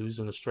in zoos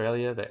in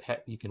Australia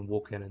that you can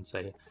walk in and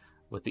say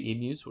with the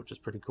emus, which is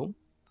pretty cool.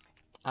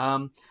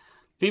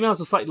 Females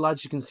are slightly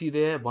large, you can see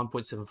there,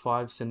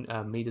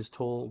 1.75 meters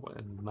tall,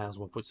 and males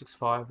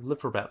 1.65. Live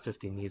for about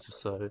 15 years or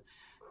so.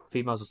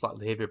 Females are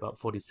slightly heavier, about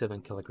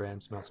 47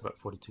 kilograms. Males about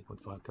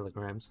 42.5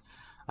 kilograms.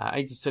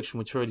 Age of sexual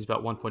maturity is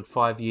about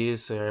 1.5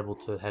 years, so they're able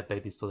to have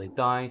babies till they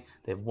die.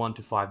 They have 1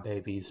 to 5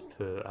 babies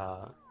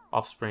per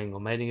offspring or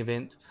mating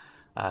event.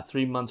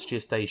 3 months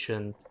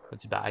gestation,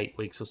 it's about 8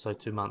 weeks or so,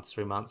 2 months,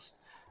 3 months.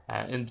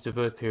 Into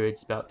birth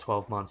periods about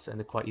 12 months, and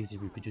they're quite easy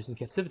to reproduce in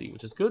captivity,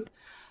 which is good.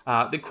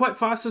 They're quite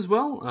fast as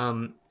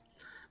well.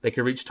 They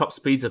can reach top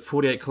speeds of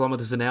 48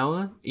 kilometers an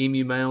hour.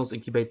 Emu males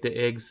incubate their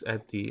eggs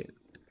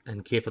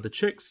and care for the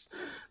chicks.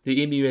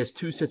 The emu has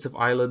 2 sets of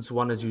eyelids.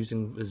 One is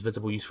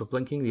visible use for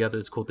blinking. The other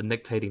is called the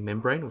nictitating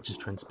membrane, which is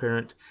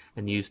transparent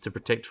and used to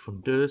protect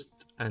from dirt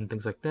and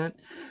things like that.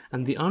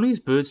 And the only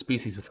bird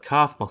species with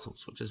calf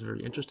muscles, which is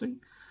very interesting.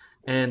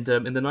 And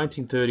in the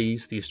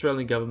 1930s, the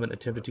Australian government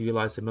attempted to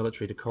utilize the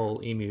military to cull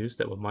emus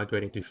that were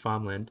migrating to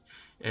farmland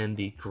in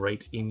the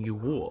Great Emu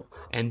War.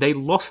 And they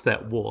lost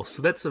that war.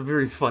 So that's a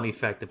very funny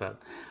fact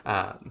about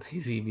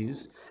these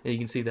emus. And you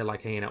can see they're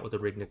like hanging out with the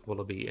red-necked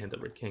wallaby and the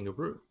red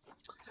kangaroo.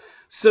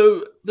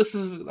 So this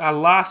is our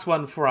last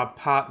one for our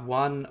part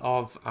 1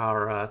 of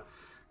our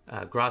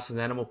Grasslands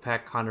Animal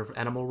Pack kind of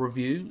animal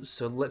review.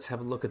 So let's have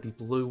a look at the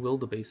blue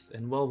wildebeest.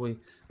 And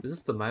is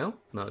this the male?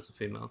 No, it's a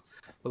female.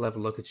 We'll have a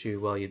look at you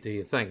while you do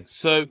your thing.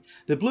 So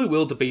the blue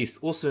wildebeest,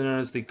 also known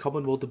as the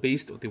common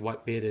wildebeest or the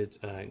white-bearded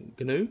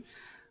gnu.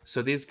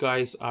 So these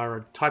guys are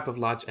a type of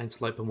large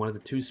antelope and one of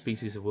the 2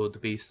 species of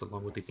wildebeest,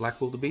 along with the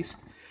black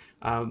wildebeest.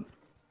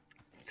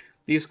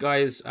 These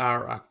guys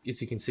are,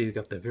 as you can see, they've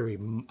got the very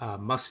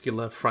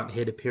muscular front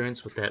head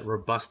appearance with that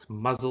robust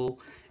muzzle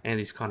and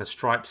these kind of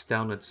stripes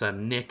down its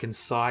neck and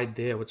side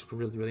there, which is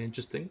really, really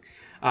interesting.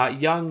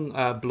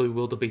 Young blue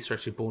wildebeest are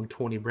actually born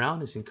tawny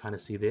brown, as you can kind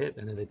of see there,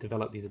 and then they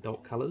develop these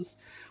adult colors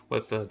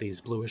with these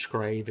bluish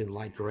grey and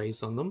light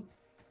greys on them.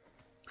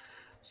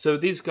 So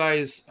these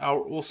guys are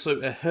also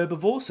a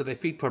herbivore, so they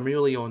feed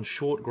primarily on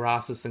short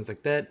grasses, things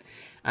like that,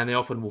 and they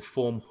often will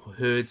form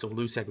herds or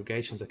loose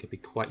aggregations that can be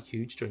quite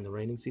huge during the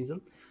raining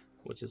season,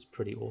 which is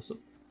pretty awesome.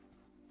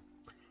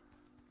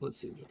 Let's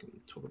see if we can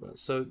talk about it.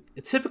 So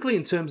typically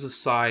in terms of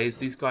size,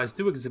 these guys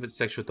do exhibit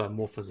sexual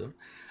dimorphism.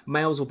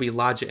 Males will be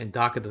larger and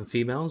darker than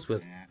females,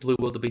 with blue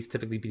wildebeest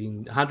typically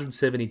being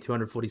 170 to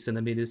 240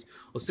 centimeters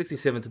or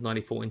 67 to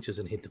 94 inches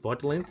in head to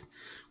body length,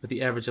 with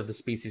the average of the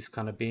species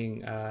kind of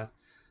being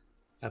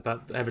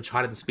about the average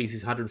height of the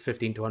species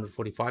 115 to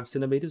 145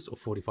 centimeters or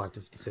 45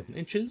 to 57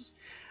 inches.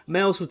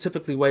 Males will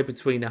typically weigh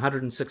between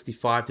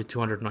 165 to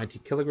 290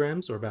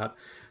 kilograms or about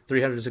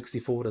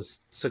 364 to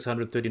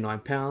 639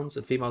 pounds,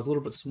 and females a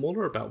little bit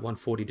smaller, about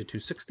 140 to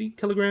 260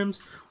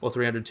 kilograms or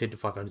 310 to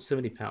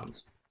 570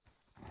 pounds.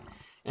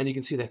 And you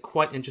can see that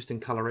quite interesting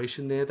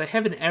coloration there. They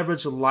have an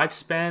average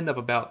lifespan of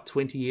about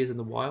 20 years in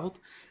the wild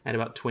and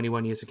about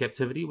 21 years of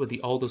captivity, with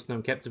the oldest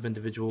known captive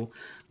individual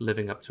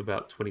living up to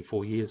about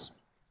 24 years.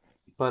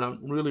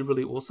 But really,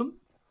 really awesome.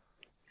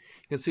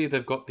 You can see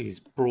they've got these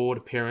broad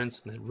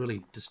appearance and a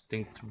really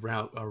distinct,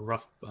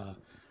 rough,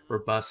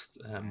 robust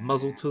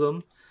muzzle to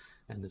them,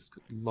 and this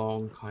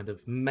long kind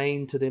of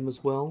mane to them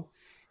as well.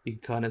 You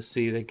can kind of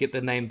see they get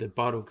the name the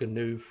bridal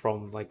canoe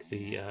from like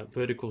the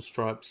vertical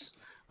stripes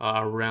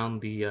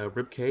around the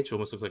rib cage.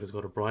 Almost looks like it's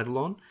got a bridle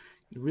on.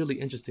 Really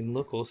interesting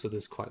look. Also,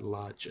 there's quite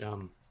large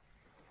kind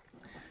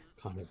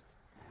of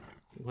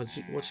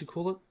what you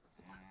call it,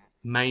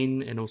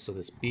 mane, and also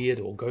this beard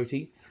or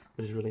goatee,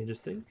 which is really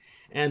interesting.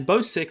 And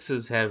both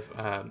sexes have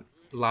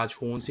large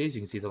horns here. As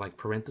you can see, they're like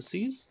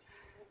parentheses,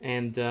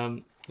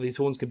 and these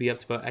horns can be up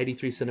to about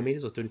 83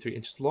 centimeters or 33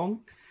 inches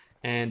long.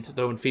 And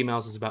though in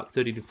females is about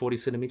 30 to 40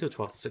 centimeters,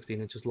 12 to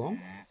 16 inches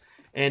long.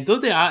 And though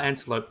they are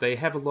antelope, they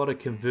have a lot of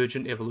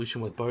convergent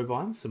evolution with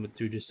bovines, some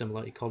due to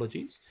similar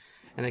ecologies.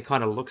 And they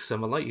kind of look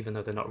similar, even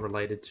though they're not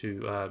related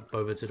to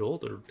bovids at all,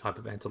 the type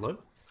of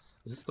antelope.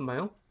 Is this the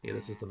male? Yeah,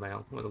 this is the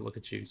male. I'm going to look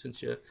at you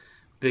since you're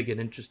big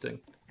and interesting.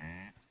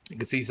 You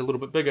can see he's a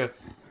little bit bigger.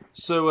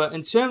 So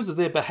in terms of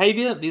their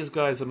behavior, these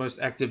guys are most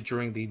active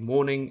during the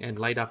morning and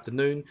late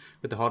afternoon.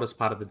 With the hottest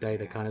part of the day,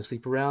 they kind of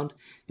sleep around.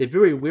 They're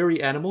very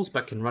wary animals,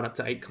 but can run up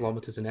to 8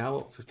 kilometers an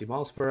hour, 50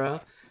 miles per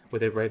hour, where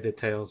they wave their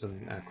tails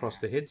and cross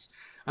their heads.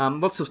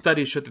 Lots of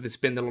studies show that they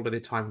spend a lot of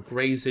their time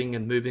grazing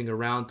and moving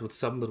around with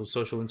some little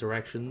social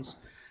interactions.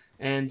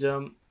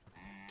 And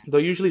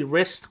they'll usually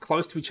rest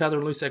close to each other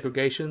in loose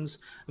aggregations.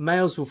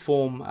 Males will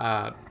form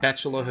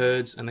bachelor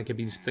herds, and they can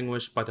be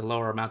distinguished by the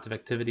lower amount of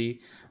activity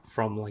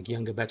from like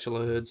younger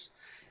bachelor herds.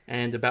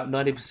 And about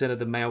 90% of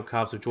the male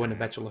calves will join a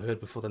bachelor herd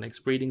before the next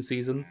breeding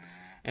season.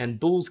 And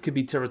bulls can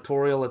be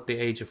territorial at the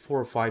age of 4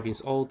 or 5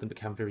 years old and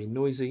become very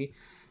noisy.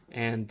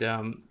 And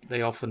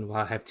they often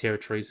have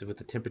territories with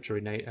the temperature.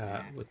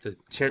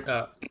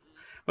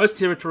 Most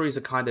territories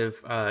are kind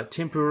of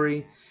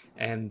temporary,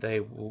 and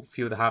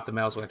few of the half the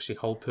males will actually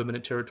hold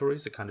permanent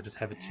territories. They kind of just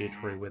have a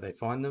territory where they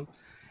find them,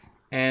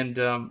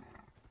 and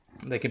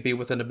they can be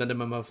within a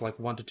minimum of like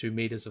 1 to 2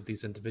 meters of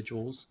these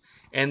individuals.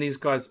 And these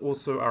guys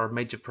also are a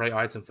major prey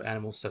item for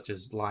animals such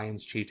as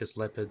lions, cheetahs,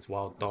 leopards,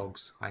 wild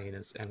dogs,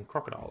 hyenas, and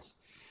crocodiles.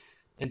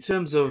 In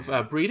terms of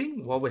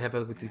breeding, while we have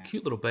the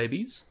cute little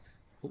babies,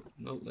 oh,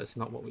 no, that's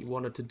not what we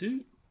wanted to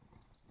do.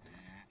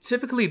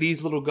 Typically,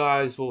 these little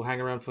guys will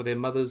hang around for their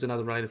mothers and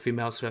other related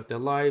females throughout their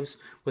lives,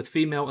 with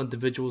female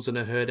individuals in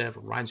a herd have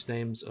range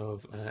names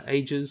of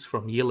ages,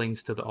 from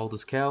yearlings to the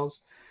oldest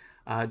cows.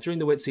 During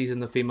the wet season,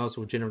 the females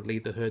will generally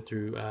lead the herd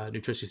through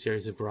nutritious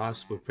areas of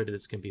grass where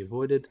predators can be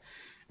avoided,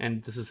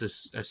 and this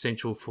is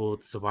essential for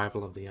the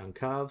survival of the young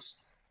calves.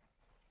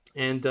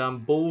 And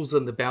bulls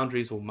and the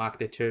boundaries will mark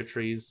their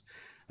territories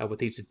with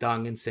heaps of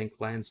dung and sink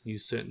lands and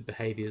use certain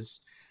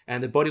behaviors.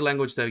 And the body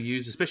language they'll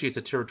use, especially as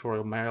a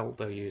territorial male,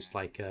 they'll use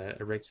like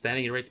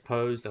standing erect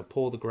pose. They'll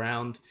paw the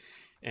ground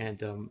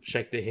and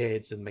shake their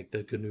heads and make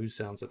the canoe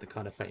sounds that they're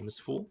kind of famous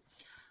for.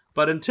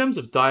 But in terms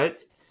of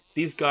diet,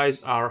 these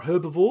guys are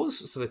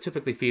herbivores, so they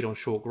typically feed on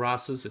short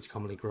grasses that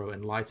commonly grow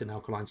in light and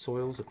alkaline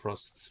soils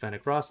across the savanna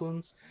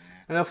grasslands,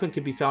 and often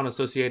can be found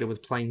associated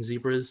with plain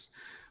zebras,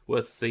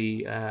 with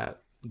the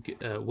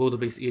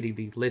wildebeest eating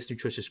the less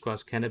nutritious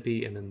grass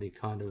canopy, and then the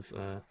kind of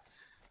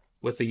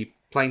with the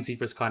plain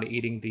zebras kind of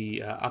eating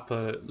the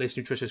upper, less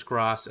nutritious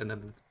grass, and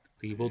then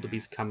the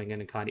wildebeest coming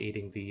in and kind of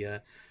eating the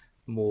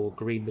more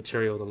green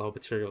material, the lower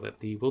material that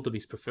the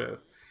wildebeest prefer.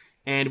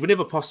 And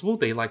whenever possible,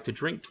 they like to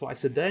drink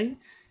twice a day,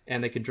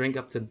 and they can drink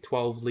up to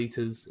 12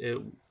 liters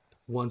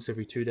once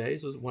every 2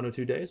 days, or 1 or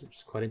 2 days, which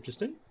is quite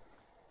interesting.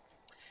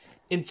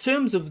 In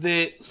terms of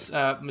their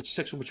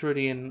sexual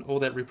maturity and all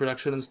that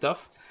reproduction and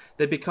stuff,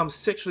 they become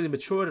sexually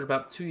matured at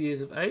about 2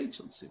 years of age.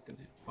 Let's see if I can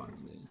find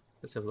it.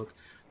 Let's have a look.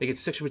 They get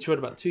sexually matured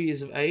at about 2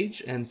 years of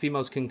age, and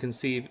females can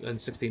conceive in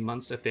 16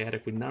 months if they're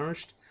adequately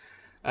nourished.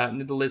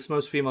 Nevertheless,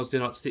 most females do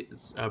not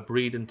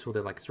breed until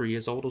they're like 3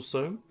 years old or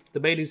so. The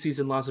mating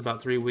season lasts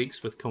about 3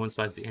 weeks, which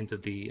coincides the end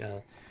of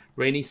the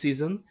rainy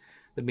season.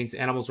 That means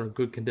the animals are in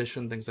good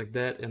condition, things like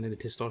that, and then the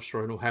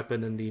testosterone will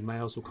happen, and the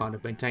males will kind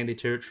of maintain their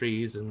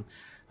territories and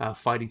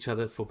fight each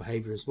other for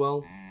behavior as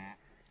well.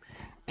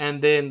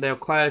 And then they'll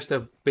clash,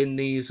 they'll bend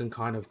knees and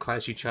kind of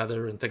clash each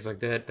other and things like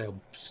that.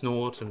 They'll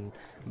snort and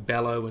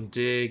bellow and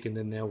dig, and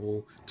then they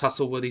will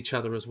tussle with each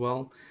other as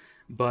well.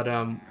 But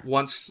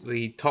once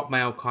the top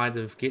male kind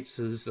of gets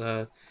his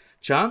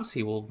chance,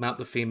 he will mount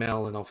the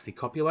female and obviously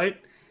copulate.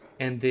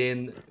 And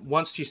then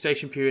once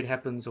gestation period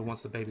happens, or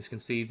once the baby's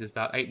conceived, it's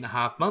about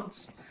 8.5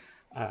 months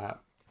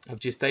of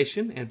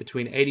gestation, and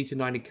between 80 to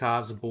 90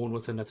 calves are born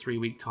within a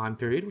 3-week time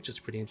period, which is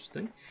pretty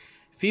interesting.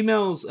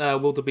 Females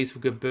wildebeest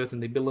will give birth in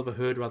the middle of a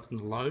herd rather than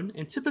alone,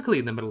 and typically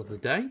in the middle of the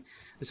day.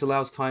 This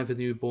allows time for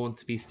the newborn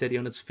to be steady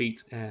on its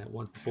feet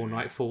once before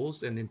night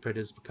falls, and then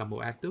predators become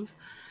more active.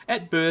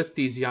 At birth,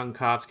 these young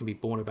calves can be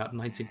born about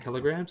 19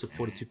 kilograms or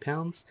 42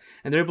 pounds,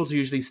 and they're able to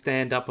usually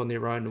stand up on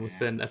their own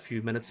within a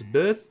few minutes of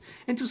birth.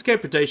 And to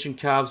escape predation,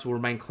 calves will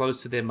remain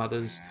close to their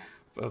mothers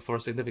for a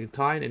significant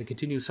time and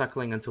continue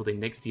suckling until the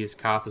next year's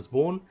calf is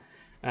born.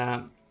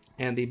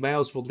 And the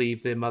males will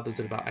leave their mothers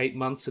at about 8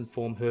 months and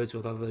form herds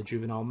with other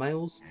juvenile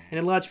males. And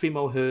in large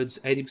female herds,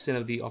 80%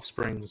 of the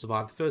offspring will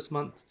survive the first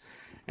month,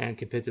 and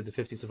compared to the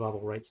 50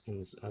 survival rates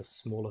in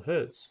smaller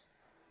herds.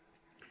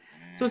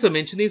 So as I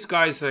mentioned, these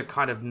guys are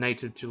kind of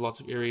native to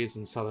lots of areas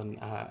in southern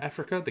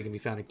Africa. They can be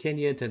found in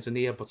Kenya,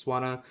 Tanzania,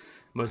 Botswana,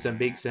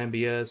 Mozambique,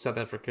 Zambia, South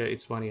Africa,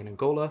 Eswatini, and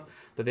Angola.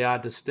 But they are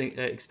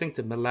extinct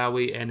in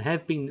Malawi and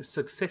have been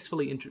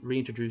successfully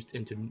reintroduced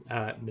into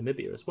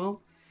Namibia as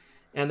well.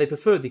 And they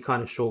prefer the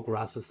kind of short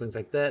grasses, things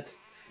like that.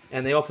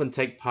 And they often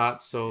take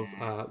parts of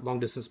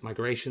long-distance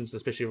migrations,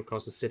 especially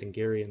across the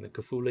Serengeti and the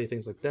Kafule,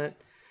 things like that,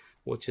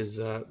 which has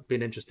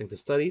been interesting to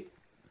study.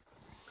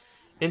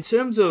 In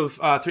terms of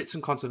threats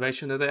and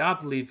conservation, they are,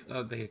 I believe,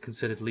 they are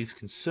considered least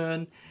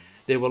concern.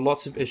 There were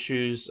lots of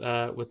issues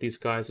with these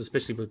guys,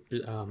 especially with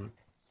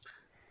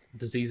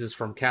diseases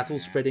from cattle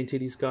spreading to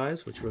these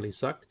guys, which really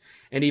sucked.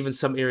 And even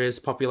some areas,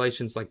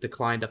 populations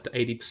declined up to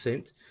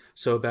 80%.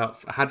 So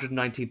about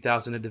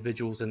 119,000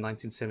 individuals in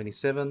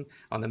 1977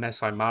 on the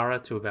Masai Mara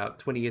to about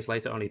 20 years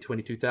later, only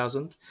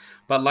 22,000.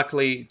 But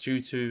luckily,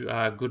 due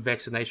to good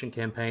vaccination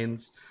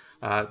campaigns,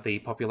 the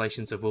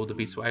populations of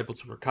wildebeest were able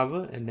to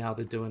recover, and now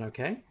they're doing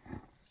okay.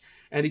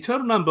 And the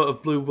total number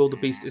of blue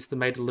wildebeest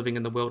estimated living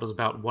in the world is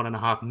about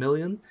 1.5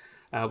 million,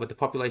 with the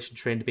population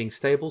trend being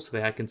stable, so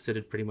they are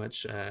considered pretty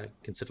much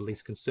considered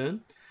least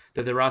concern.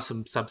 Though there are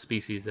some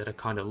subspecies that are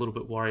kind of a little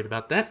bit worried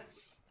about that.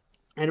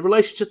 And in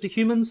relationship to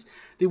humans,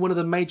 they're one of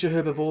the major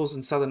herbivores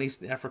in southern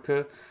eastern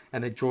Africa,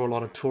 and they draw a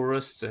lot of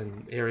tourists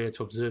and area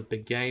to observe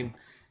big game.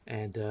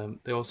 And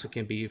they also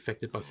can be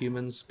affected by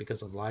humans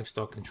because of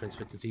livestock and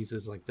transmit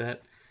diseases like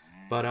that.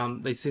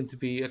 But they seem to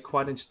be a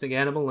quite interesting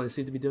animal, and they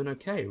seem to be doing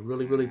okay.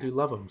 Really, really do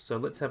love them. So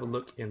let's have a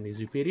look in the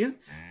Zoopedia.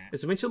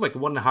 As I mentioned,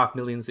 1.5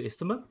 million is the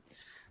estimate.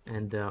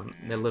 And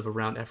they live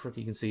around Africa.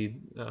 You can see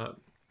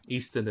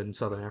eastern and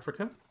southern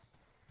Africa.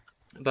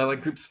 They're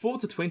like groups 4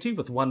 to 20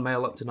 with 1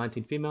 male up to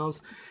 19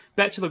 females.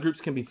 Bachelor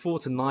groups can be 4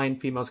 to 9.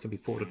 Females can be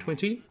 4 to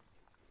 20.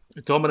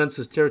 Dominance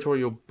is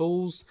territorial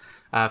bulls.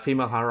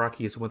 Female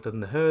hierarchy is within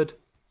the herd.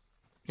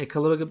 They're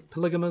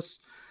polygamous.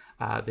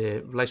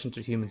 Their relation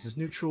to humans is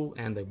neutral,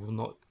 and they will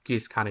not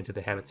can't enter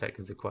their habitat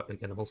because they're quite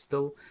big animals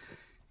still.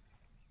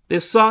 Their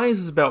size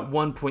is about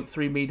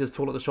 1.3 meters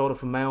tall at the shoulder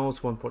for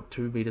males,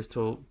 1.2 meters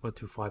tall,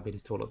 1.25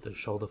 meters tall at the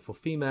shoulder for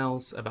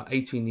females. About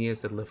 18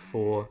 years they live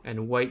for,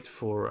 and weight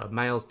for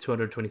males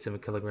 227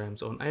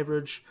 kilograms on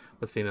average,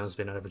 with females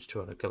being on average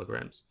 200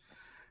 kilograms.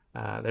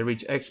 They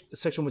reach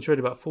sexual maturity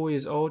about 4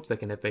 years old. They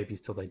can have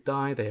babies till they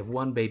die. They have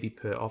 1 baby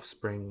per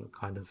offspring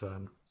kind of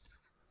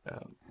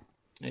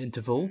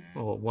interval,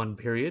 or 1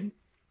 period,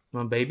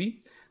 1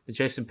 baby. The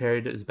gestation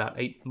period is about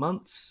 8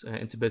 months.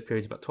 Interbirth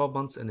period is about 12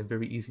 months, and they're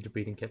very easy to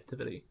breed in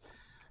captivity.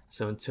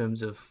 So in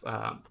terms of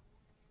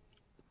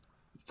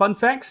fun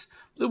facts,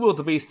 blue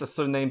wildebeest are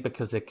so named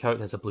because their coat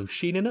has a blue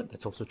sheen in it.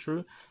 That's also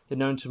true. They're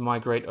known to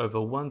migrate over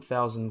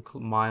 1,000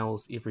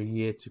 miles every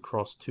year to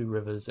cross 2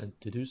 rivers and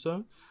to do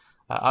so.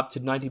 Up to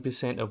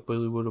 90% of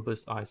blue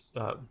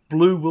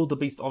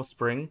wildebeest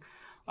offspring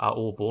are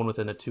all born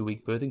within a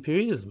 2-week birthing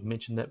period, as we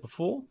mentioned that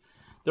before.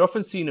 They're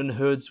often seen in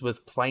herds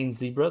with plain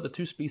zebra. The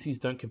two species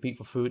don't compete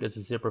for food, as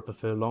the zebra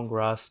prefer long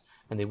grass,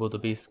 and the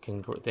wildebeest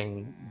can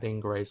then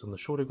graze on the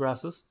shorter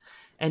grasses.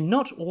 And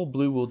not all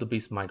blue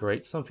wildebeest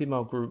migrate. Some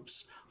female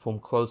groups form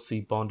closely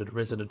bonded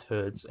resident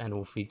herds and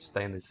will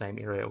stay in the same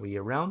area all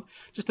year round.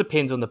 Just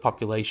depends on the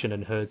population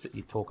and herds that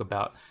you talk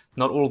about.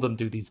 Not all of them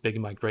do these big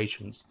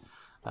migrations.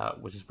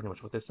 Which is pretty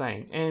much what they're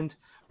saying. And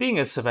being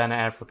a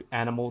savanna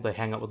animal, they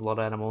hang out with a lot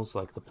of animals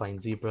like the plain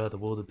zebra, the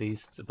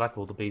wildebeest, the black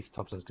wildebeest,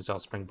 Thompson's gazelle,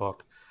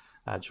 springbok,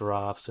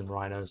 giraffes and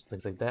rhinos,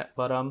 things like that.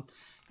 But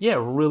yeah,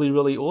 really,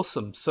 really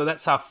awesome. So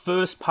that's our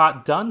first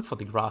part done for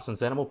the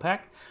Grasslands Animal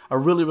Pack. A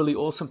really, really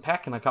awesome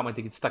pack, and I can't wait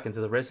to get stuck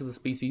into the rest of the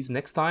species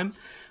next time.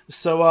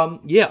 So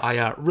yeah,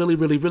 I really,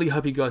 really, really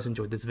hope you guys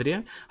enjoyed this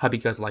video. Hope you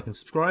guys like and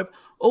subscribe.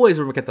 Always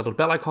remember to hit that little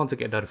bell icon to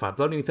get notified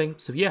about anything.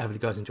 So yeah, hope you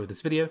guys enjoyed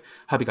this video.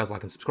 Hope you guys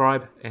like and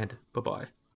subscribe, and bye-bye.